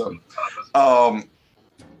helps them.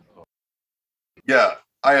 Yeah,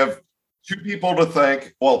 I have two people to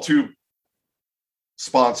thank. Well, two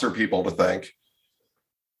sponsor people to thank.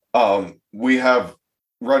 We have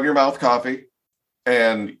Run Your Mouth Coffee,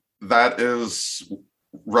 and that is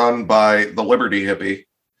run by the Liberty Hippie,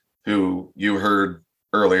 who you heard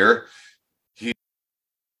earlier. He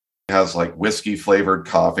has like whiskey flavored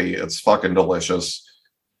coffee. It's fucking delicious.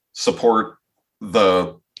 Support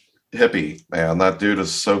the hippie, man. That dude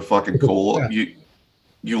is so fucking cool. Yeah.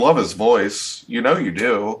 You love his voice. You know you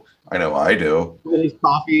do. I know I do. Will his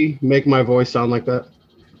coffee make my voice sound like that?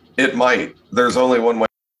 It might. There's only one way.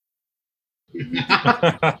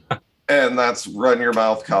 And that's Run Your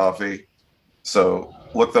Mouth Coffee. So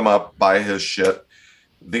look them up, buy his shit.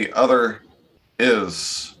 The other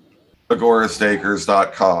is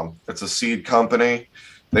agorastakers.com. It's a seed company.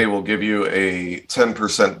 They will give you a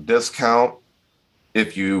 10% discount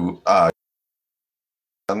if you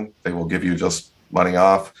they will give you just money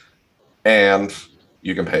off, and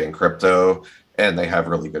you can pay in crypto, and they have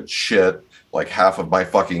really good shit. Like half of my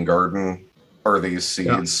fucking garden are these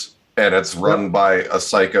seeds, and it's run by a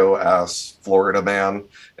psycho ass Florida man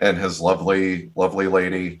and his lovely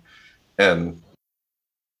lady, and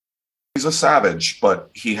he's a savage, but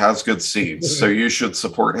he has good seeds, so you should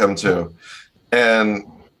support him too. And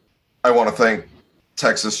I want to thank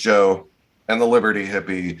Texas Joe and the Liberty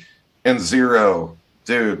Hippie and Zero.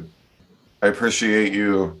 Dude, I appreciate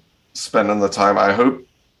you spending the time. I hope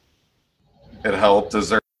it helped. Is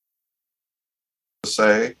there to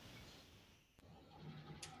say?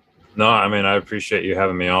 No, I mean, I appreciate you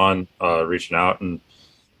having me on, reaching out and,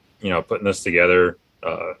 putting this together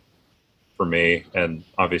for me and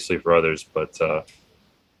obviously for others. But yeah,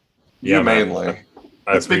 you mainly.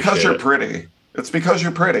 It's because you're pretty. It's because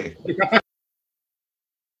you're pretty.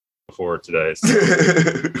 For today. So.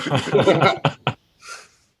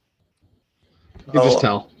 You can just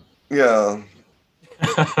tell. Yeah.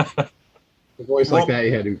 A voice like that,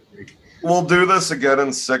 you had to. We'll do this again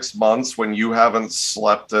in 6 months when you haven't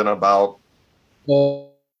slept in about 6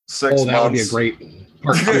 months. That would be a great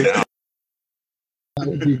part.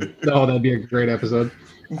 That'd be a great episode.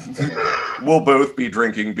 We'll both be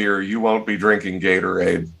drinking beer. You won't be drinking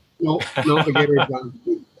Gatorade. Nope, the Gatorade's gone.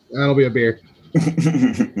 That'll be a beer.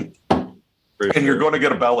 And you're going to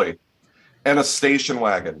get a belly and a station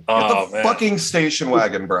wagon. Get the fucking station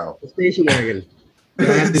wagon, bro. The station wagon.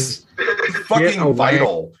 That is fucking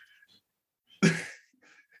vital.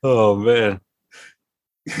 Oh man.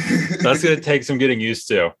 That's gonna take some getting used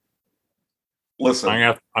to. Listen,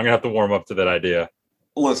 I'm gonna have to warm up to that idea.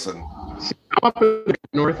 listen. I'm up in the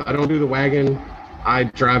north. I don't do the wagon. I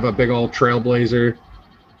drive a big old Trailblazer.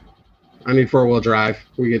 I need 4-wheel drive.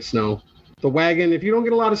 We get snow. The wagon, if you don't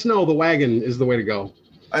get a lot of snow, the wagon is the way to go.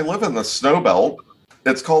 I live in the snow belt.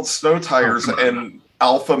 It's called snow tires and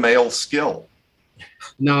alpha male skill.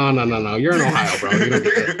 No. You're in Ohio, bro. You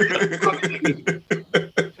don't get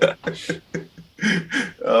that.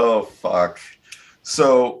 Oh, fuck.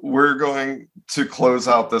 So we're going to close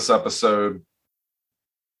out this episode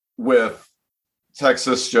with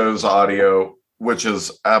Texas Joe's audio, which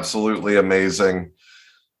is absolutely amazing.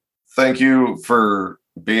 Thank you for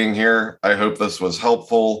being here. I hope this was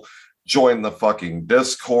helpful. Join the fucking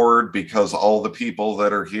Discord because all the people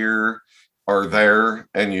that are here are there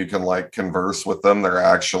and you can like converse with them. They're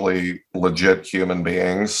actually legit human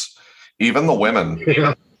beings. Even the women.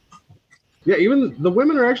 Yeah, even the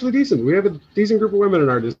women are actually decent. We have a decent group of women in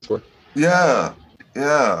our Discord. Yeah.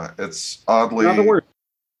 It's oddly Not the worst.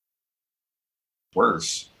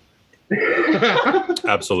 worse.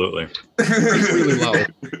 Absolutely. It's really low.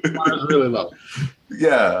 It's really low.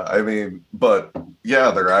 Yeah, I mean, but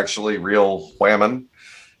yeah, they're actually real women,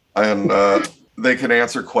 and they can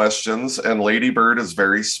answer questions. And Lady Bird is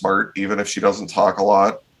very smart, even if she doesn't talk a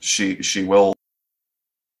lot. She will.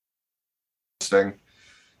 And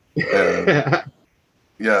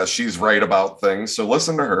yeah, she's right about things. So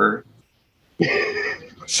listen to her.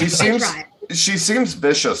 She seems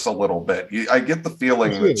vicious a little bit. I get the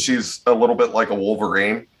feeling that she's a little bit like a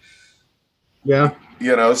Wolverine. Yeah.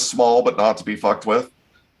 You know, small but not to be fucked with.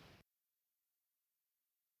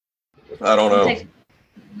 I don't know.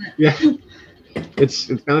 Yeah. It's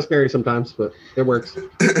kind of scary sometimes, but it works.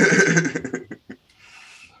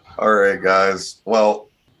 All right, guys. Well,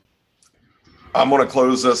 I'm going to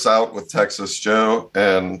close this out with Texas Joe.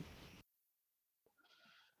 And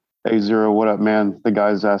hey, Zero, what up, man? The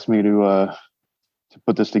guys asked me to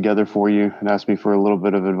put this together for you and asked me for a little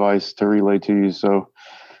bit of advice to relay to you. So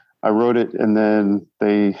I wrote it, and then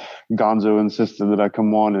Gonzo insisted that I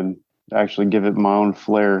come on and actually give it my own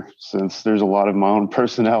flair, since there's a lot of my own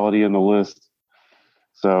personality in the list.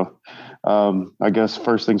 So I guess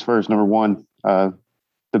first things first, number one,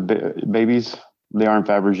 babies, they aren't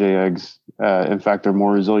Fabergé eggs. In fact, they're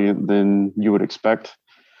more resilient than you would expect.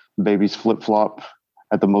 Babies flip-flop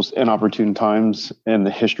at the most inopportune times in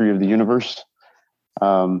the history of the universe.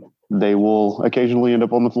 They will occasionally end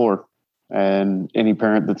up on the floor. And any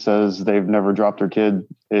parent that says they've never dropped their kid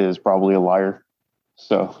is probably a liar.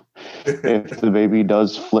 So if the baby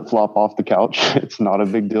does flip-flop off the couch, it's not a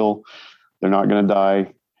big deal. They're not going to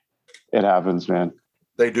die. It happens, man.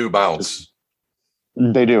 they do bounce.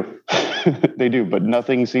 They do. They do, but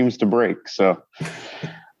nothing seems to break. So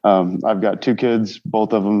I've got two kids.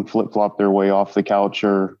 Both of them flip-flop their way off the couch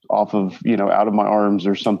or off of, out of my arms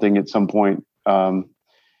or something at some point. And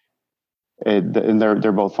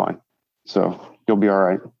they're both fine. So you'll be all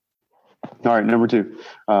right. All right. Number two,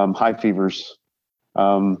 high fevers.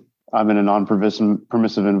 I'm in a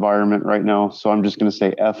non-permissive environment right now. So I'm just going to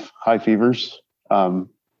say F high fevers.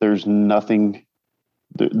 There's nothing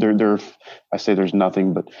I say there's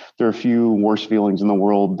nothing, but there are a few worse feelings in the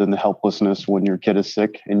world than the helplessness when your kid is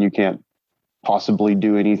sick and you can't possibly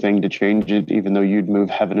do anything to change it, even though you'd move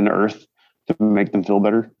heaven and earth to make them feel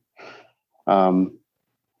better.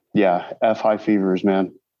 Yeah, F high fevers,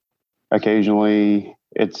 man. Occasionally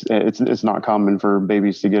it's not common for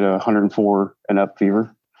babies to get 104 and up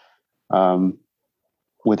fever.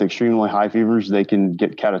 With extremely high fevers, they can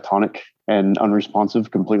get catatonic and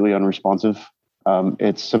unresponsive, completely unresponsive.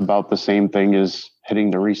 It's about the same thing as hitting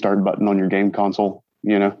the restart button on your game console.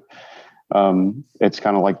 It's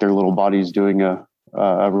kind of like their little body's doing a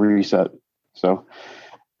reset. So,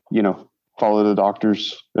 follow the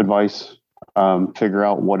doctor's advice. Figure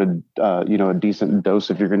out what a decent dose,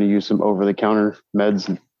 if you're going to use some over-the-counter meds,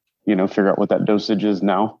 figure out what that dosage is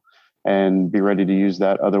now and be ready to use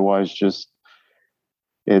that. Otherwise, just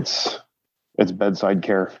it's bedside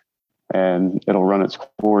care and it'll run its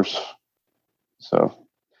course. So,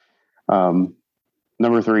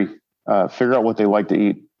 number three, figure out what they like to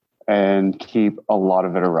eat and keep a lot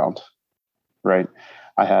of it around, right?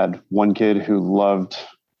 I had one kid who loved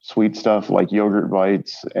sweet stuff like yogurt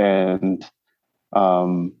bites and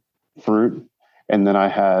fruit. And then I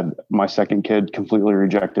had my second kid completely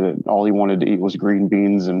rejected it. All he wanted to eat was green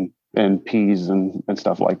beans and peas and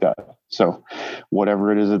stuff like that. So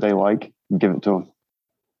whatever it is that they like, give it to them.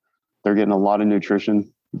 They're getting a lot of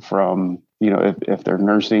nutrition from, if they're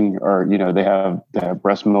nursing or, they have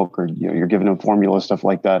breast milk or, you're giving them formula, stuff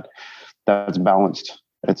like that. That's balanced.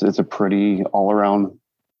 It's a pretty all around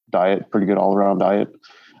diet, pretty good all around diet.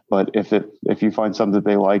 But if you find something that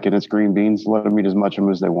they like and it's green beans, let them eat as much of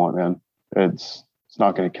them as they want, man. It's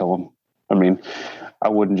not going to kill them. I mean, I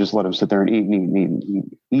wouldn't just let them sit there and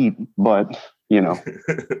eat. But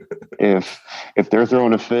if they're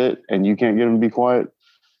throwing a fit and you can't get them to be quiet,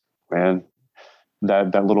 man,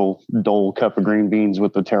 that little Dole cup of green beans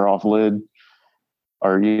with the tear off lid,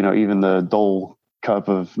 or even the Dole cup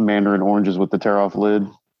of mandarin oranges with the tear off lid,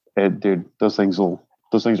 dude, those things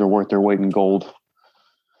are worth their weight in gold.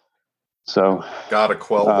 So gotta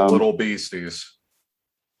quell the little beasties.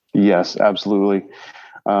 Yes, absolutely.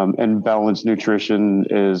 And balanced nutrition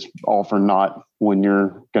is all for naught when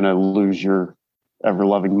you're going to lose your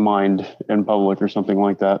ever-loving mind in public or something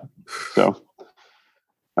like that. So,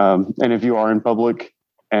 and if you are in public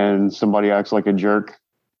and somebody acts like a jerk,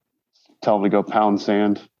 tell them to go pound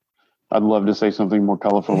sand. I'd love to say something more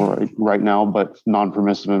colorful right now, but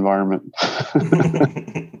non-permissive environment.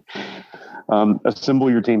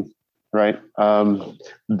 Assemble your team, right?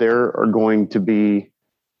 There are going to be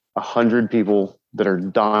 100 people that are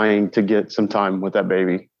dying to get some time with that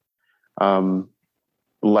baby.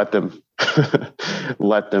 Let them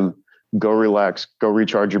go relax, go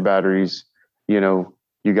recharge your batteries. You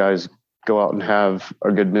guys go out and have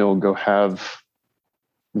a good meal, go have,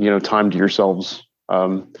 time to yourselves.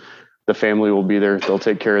 The family will be there. They'll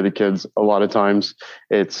take care of the kids. A lot of times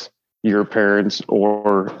it's your parents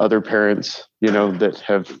or other parents, that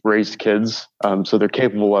have raised kids. So they're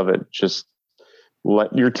capable of it. Just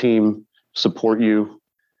let your team support you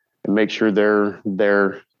and make sure they're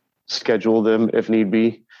there. Schedule them if need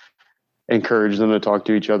be. Encourage them to talk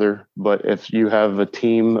to each other. But if you have a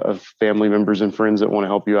team of family members and friends that want to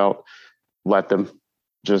help you out, let them.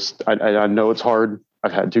 I know it's hard.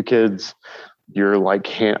 I've had 2 kids. You're like,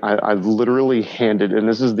 I've literally handed, and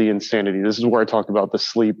this is the insanity. This is where I talk about the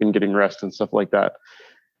sleep and getting rest and stuff like that.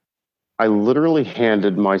 I literally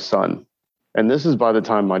handed my son, and this is by the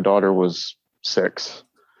time my daughter was 6.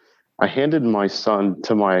 I handed my son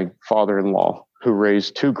to my father-in-law, who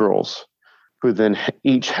raised 2 girls, who then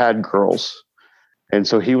each had girls. And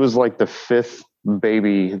so he was like the 5th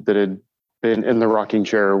baby that had been in the rocking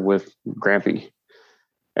chair with Grampy.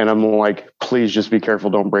 And I'm like, please just be careful.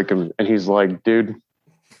 Don't break him. And he's like, dude,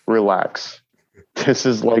 relax. This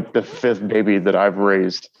is like the 5th baby that I've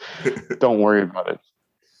raised. Don't worry about it.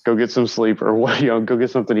 Go get some sleep or go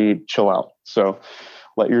get something to eat, chill out. So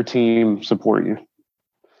let your team support you.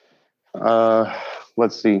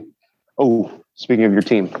 Let's see. Oh, speaking of your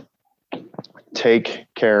team, take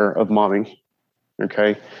care of mommy.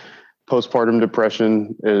 Okay. Postpartum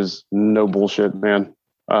depression is no bullshit, man.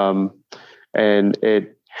 And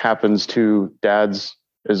it happens to dads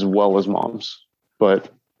as well as moms, but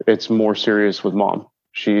it's more serious with mom.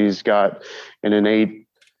 She's got an innate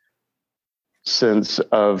sense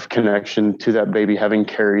of connection to that baby, having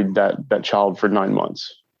carried that child for 9 months.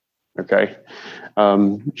 Okay.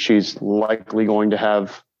 She's likely going to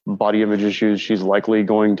have body image issues. She's likely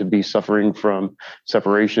going to be suffering from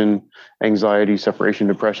separation anxiety, separation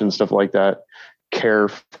depression, stuff like that. Care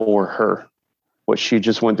for her. What she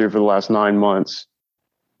just went through for the last 9 months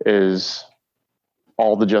is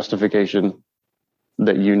all the justification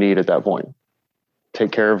that you need at that point.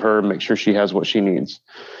 Take care of her, make sure she has what she needs.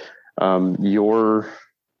 Your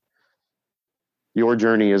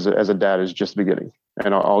journey as a dad is just beginning,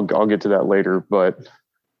 and I'll get to that later. But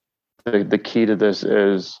the key to this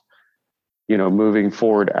is, moving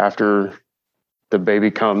forward after the baby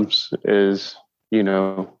comes is,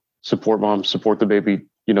 support mom, support the baby.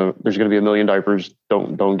 There's going to be a million diapers.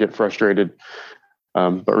 Don't get frustrated.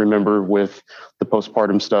 But remember, with the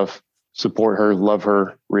postpartum stuff, support her, love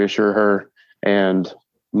her, reassure her, and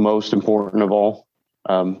most important of all,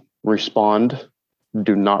 respond.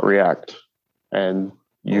 Do not react, and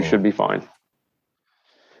you should be fine.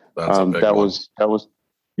 That's a big one.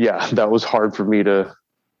 That was hard for me to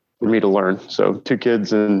learn. So 2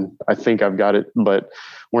 kids, and I think I've got it, but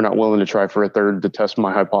we're not willing to try for a 3rd to test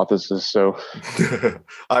my hypothesis. So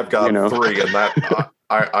I've got 3, and that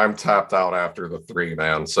I'm tapped out after the 3,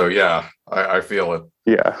 man. So yeah, I feel it.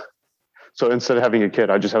 Yeah. So instead of having a kid,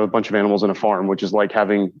 I just have a bunch of animals in a farm, which is like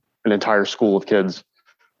having an entire school of kids.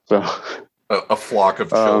 So a flock of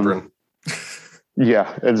children.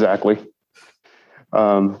 Yeah, exactly.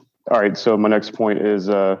 All right. So my next point is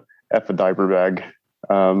F a diaper bag.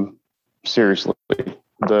 Seriously,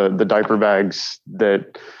 the diaper bags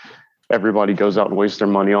that everybody goes out and wastes their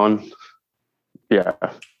money on. Yeah,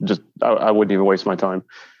 I wouldn't even waste my time.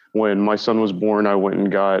 When my son was born, I went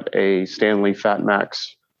and got a Stanley Fat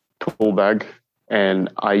Max tool bag, and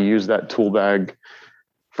I used that tool bag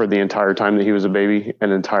for the entire time that he was a baby,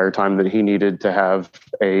 and the entire time that he needed to have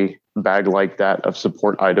a bag like that of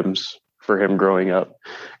support items for him growing up.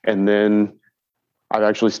 And then I've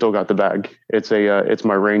actually still got the bag. It's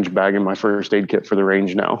my range bag and my first aid kit for the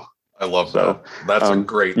range now. I love that. That's a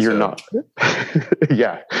great You're tip. not.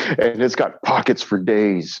 Yeah. And it's got pockets for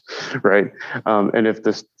days. Right. And if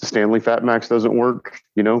the Stanley Fat Max doesn't work,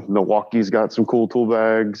 Milwaukee's got some cool tool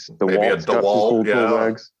bags. Maybe a DeWalt's got some DeWalt, cool tool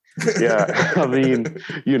bags. Yeah. I mean,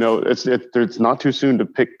 it's not too soon to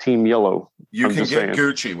pick Team Yellow. You can get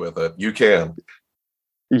Gucci with it. You can.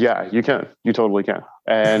 Yeah, you can. You totally can.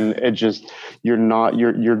 And it just, you're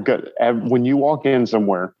good. When you walk in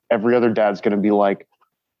somewhere, every other dad's going to be like,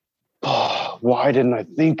 oh, why didn't I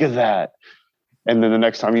think of that? And then the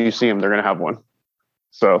next time you see them, they're going to have one.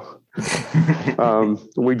 So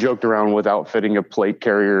we joked around with outfitting a plate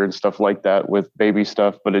carrier and stuff like that with baby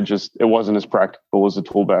stuff, but it wasn't as practical as a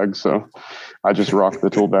tool bag. So I just rocked the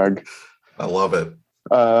tool bag. I love it.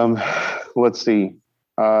 Let's see.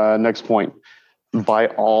 Next point. Buy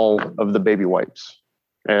all of the baby wipes.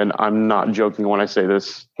 And I'm not joking when I say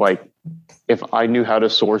this. Like, if I knew how to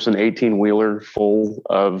source an 18-wheeler full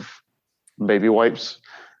of baby wipes,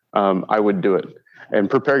 I would do it. And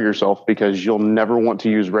prepare yourself, because you'll never want to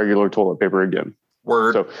use regular toilet paper again.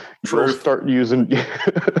 Word. So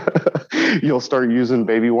you'll start using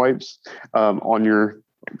baby wipes on your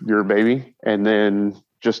baby, and then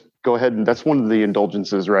just go ahead. And that's one of the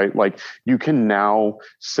indulgences, right? Like, you can now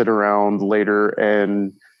sit around later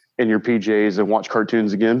and in your PJs and watch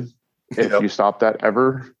cartoons again. If you stop that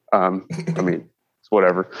ever, I mean, it's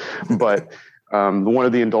whatever. But one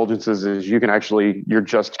of the indulgences is you're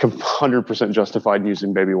just 100% justified in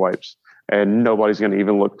using baby wipes, and nobody's going to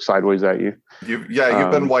even look sideways at you. You've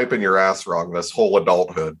been wiping your ass wrong this whole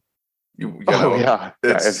adulthood.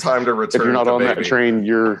 It's time to return. If you're not to on baby. that train,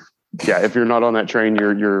 if you're not on that train,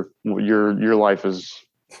 your life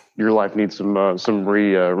needs some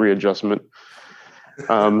readjustment.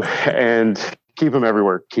 And keep them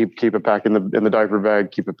everywhere. Keep it packed in the diaper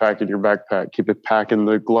bag. Keep it packed in your backpack. Keep it packed in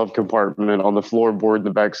the glove compartment, on the floorboard, in the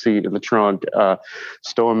back seat, in the trunk.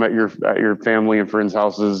 Stow them at your family and friends'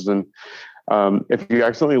 houses. And if you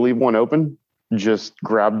accidentally leave one open, just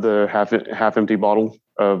grab the half empty bottle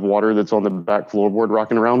of water that's on the back floorboard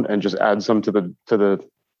rocking around, and just add some to the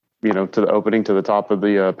opening to the top of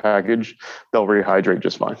the package. They'll rehydrate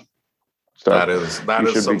just fine. So that is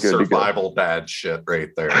some survival dad shit right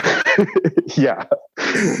there. Yeah.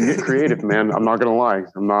 Get creative, man. I'm not gonna lie.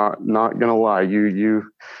 I'm not gonna lie. I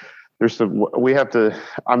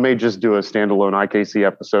may just do a standalone IKC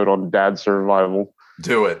episode on dad survival.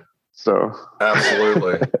 Do it. So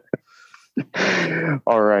absolutely.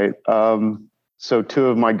 All right. So two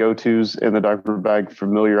of my go-tos in the diaper bag: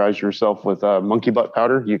 familiarize yourself with monkey butt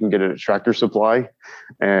powder. You can get it at Tractor Supply,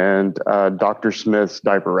 and Dr. Smith's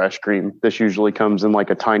diaper rash cream. This usually comes in like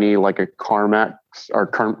a tiny, like a Carmex or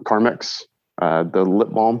Carmex, the lip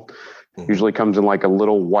balm. Usually comes in like a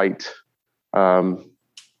little white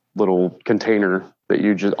little container that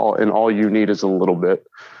you all you need is a little bit.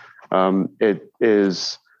 It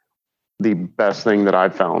is the best thing that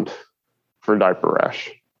I've found for diaper rash.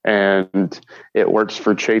 And it works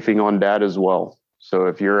for chafing on dad as well. So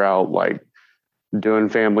if you're out like doing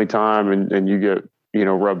family time and you get,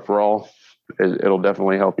 rubbed raw, it'll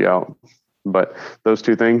definitely help you out. But those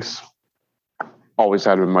two things, always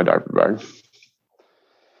had them in my diaper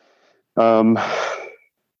bag.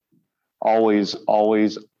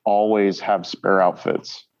 Always have spare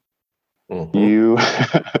outfits. Mm-hmm.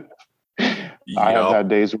 I have had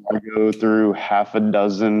days where I go through half a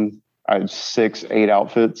dozen, 6-8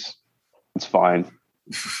 outfits. It's fine.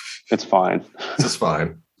 It's fine. It's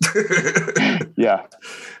fine. Yeah.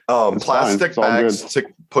 Plastic bags to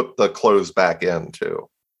put the clothes back in too.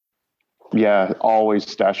 Yeah. Always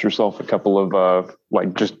stash yourself a couple of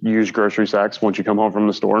just used grocery sacks once you come home from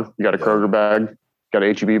the store. You got a Kroger bag, got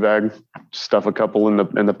an HEB bag, stuff a couple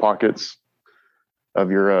in the pockets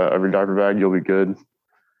of your diaper bag. You'll be good.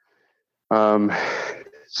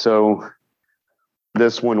 So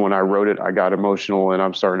this one, when I wrote it, I got emotional and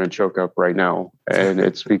I'm starting to choke up right now. And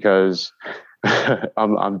it's because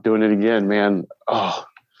I'm doing it again, man. Oh,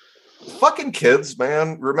 fucking kids,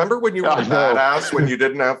 man. Remember when you were a badass when you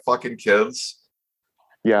didn't have fucking kids?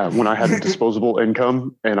 Yeah. When I had a disposable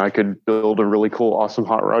income and I could build a really cool, awesome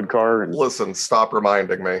hot rod car. And listen, stop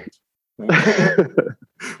reminding me.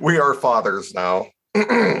 We are fathers now.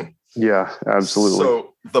 Yeah, absolutely.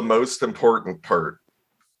 So the most important part.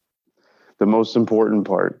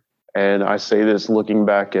 And I say this looking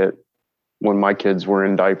back at when my kids were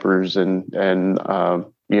in diapers and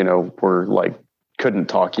were like couldn't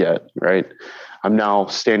talk yet, right? I'm now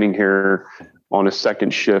standing here on a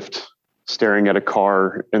second shift, staring at a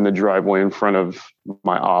car in the driveway in front of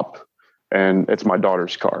my op, and it's my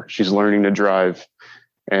daughter's car. She's learning to drive,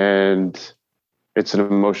 and it's an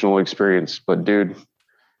emotional experience. But dude,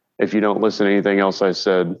 if you don't listen to anything else I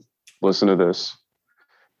said, listen to this.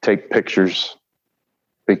 Take pictures,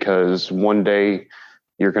 because one day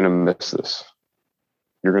you're going to miss this.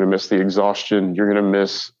 You're going to miss the exhaustion. You're going to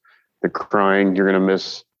miss the crying. You're going to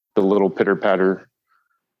miss the little pitter patter.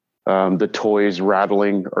 The toys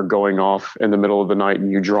rattling or going off in the middle of the night,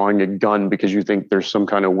 and you drawing a gun because you think there's some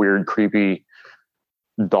kind of weird, creepy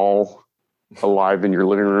doll alive in your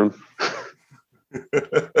living room.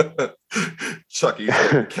 Chucky's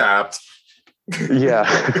capped.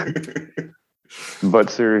 Yeah. But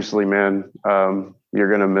seriously, man, you're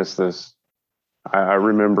going to miss this. I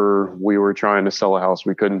remember we were trying to sell a house.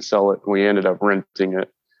 We couldn't sell it. We ended up renting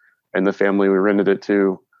it. And the family we rented it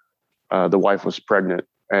to, the wife was pregnant.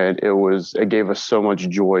 And it gave us so much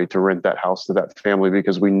joy to rent that house to that family,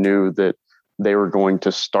 because we knew that they were going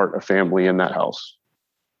to start a family in that house.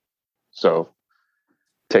 So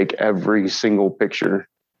take every single picture,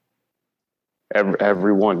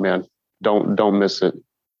 every one, man. Don't miss it.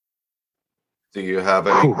 Do you have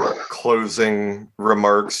any closing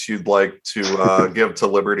remarks you'd like to give to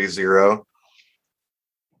Liberty Zero?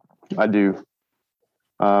 I do.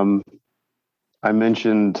 I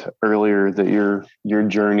mentioned earlier that your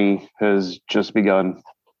journey has just begun,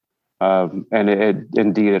 and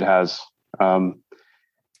it has.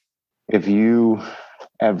 If you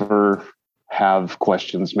ever have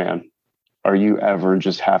questions, man, or you ever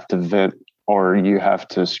just have to vent, or you have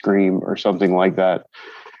to scream or something like that,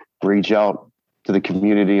 reach out to the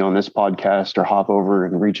community on this podcast, or hop over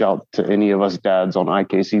and reach out to any of us dads on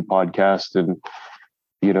IKC podcast. And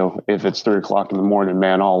if it's 3:00 in the morning,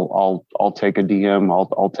 man, I'll take a DM.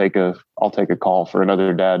 I'll take a call for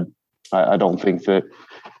another dad. I don't think that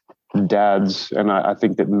dads, and I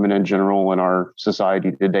think that men in general in our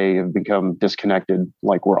society today have become disconnected.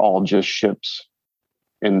 Like we're all just ships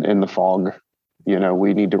in the fog.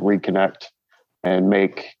 We need to reconnect and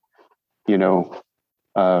make,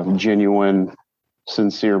 genuine,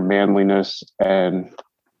 sincere manliness and,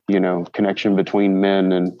 connection between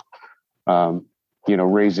men and,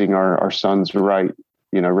 raising our sons right,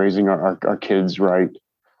 raising our kids right.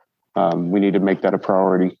 We need to make that a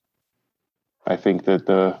priority. I think that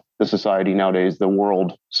the society nowadays, the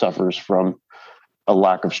world suffers from a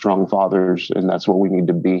lack of strong fathers, and that's what we need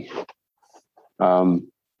to be.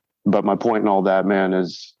 But my point in all that, man,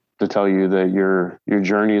 is to tell you that your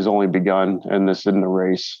journey has only begun, and this isn't a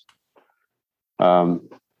race.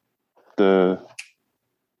 The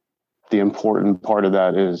important part of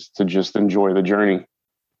that is to just enjoy the journey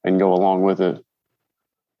and go along with it.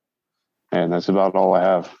 And that's about all I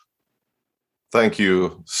have. Thank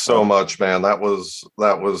you so much, man. That was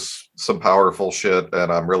some powerful shit,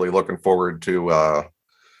 and I'm really looking forward to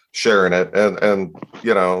sharing it. And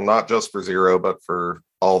not just for Zero, but for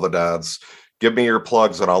all the dads. Give me your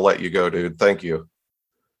plugs and I'll let you go, dude. Thank you.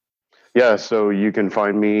 Yeah, so you can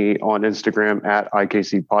find me on Instagram at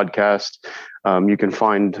IKC Podcast. You can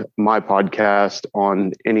find my podcast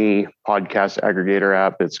on any podcast aggregator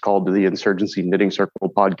app. It's called the Insurgency Knitting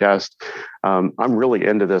Circle Podcast. I'm really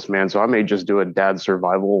into this, man, so I may just do a dad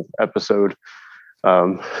survival episode.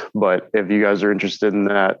 But if you guys are interested in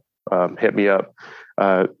that, hit me up.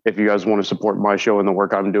 If you guys want to support my show and the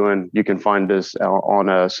work I'm doing, you can find this on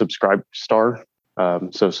a Subscribestar.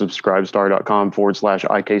 So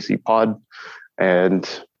subscribestar.com/IKC pod. And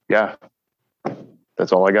yeah,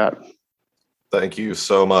 that's all I got. Thank you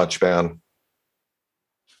so much, man.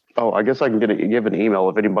 Oh, I guess I can give an email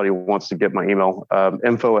if anybody wants to get my email.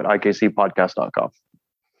 info@ikcpodcast.com.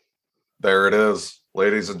 There it is.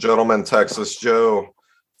 Ladies and gentlemen, Texas Joe.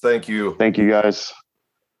 Thank you. Thank you, guys.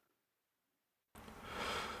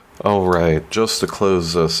 All right, just to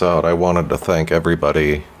close this out, I wanted to thank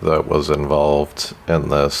everybody that was involved in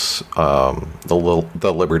this. The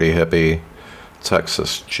Liberty Hippie,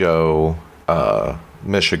 Texas Joe,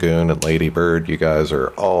 Michigan, and Lady Bird. You guys are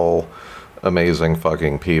all amazing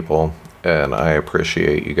fucking people, and I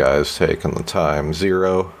appreciate you guys taking the time.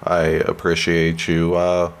 Zero, I appreciate you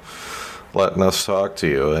letting us talk to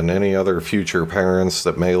you, and any other future parents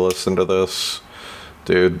that may listen to this,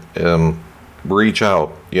 dude, reach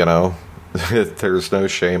out, there's no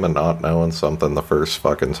shame in not knowing something the first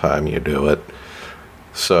fucking time you do it.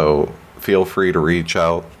 So feel free to reach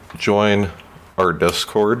out, join our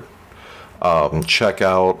Discord, check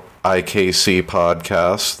out IKC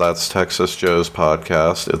podcast. That's Texas Joe's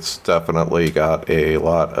podcast. It's definitely got a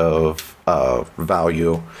lot of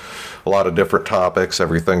value, a lot of different topics,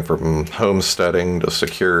 everything from homesteading to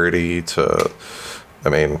security to, I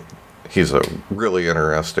mean, he's a really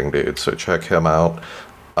interesting dude, so check him out.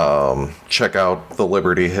 Check out the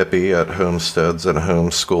Liberty Hippie at Homesteads and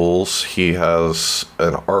Homeschools. He has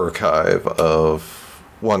an archive of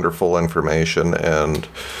wonderful information, and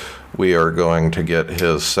we are going to get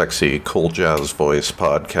his sexy cool jazz voice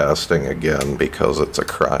podcasting again because it's a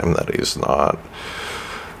crime that he's not.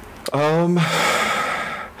 And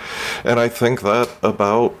I think that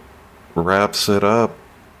about wraps it up.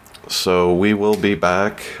 So we will be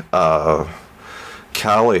back.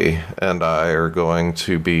 Callie and I are going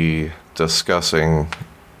to be discussing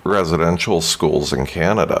residential schools in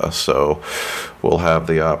Canada, so we'll have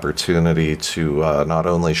the opportunity to not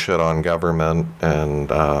only shit on government and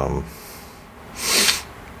but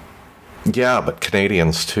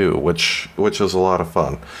Canadians too, which is a lot of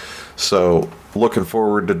fun. So looking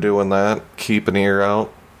forward to doing that. Keep an ear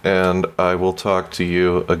out, and I will talk to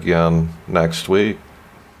you again next week.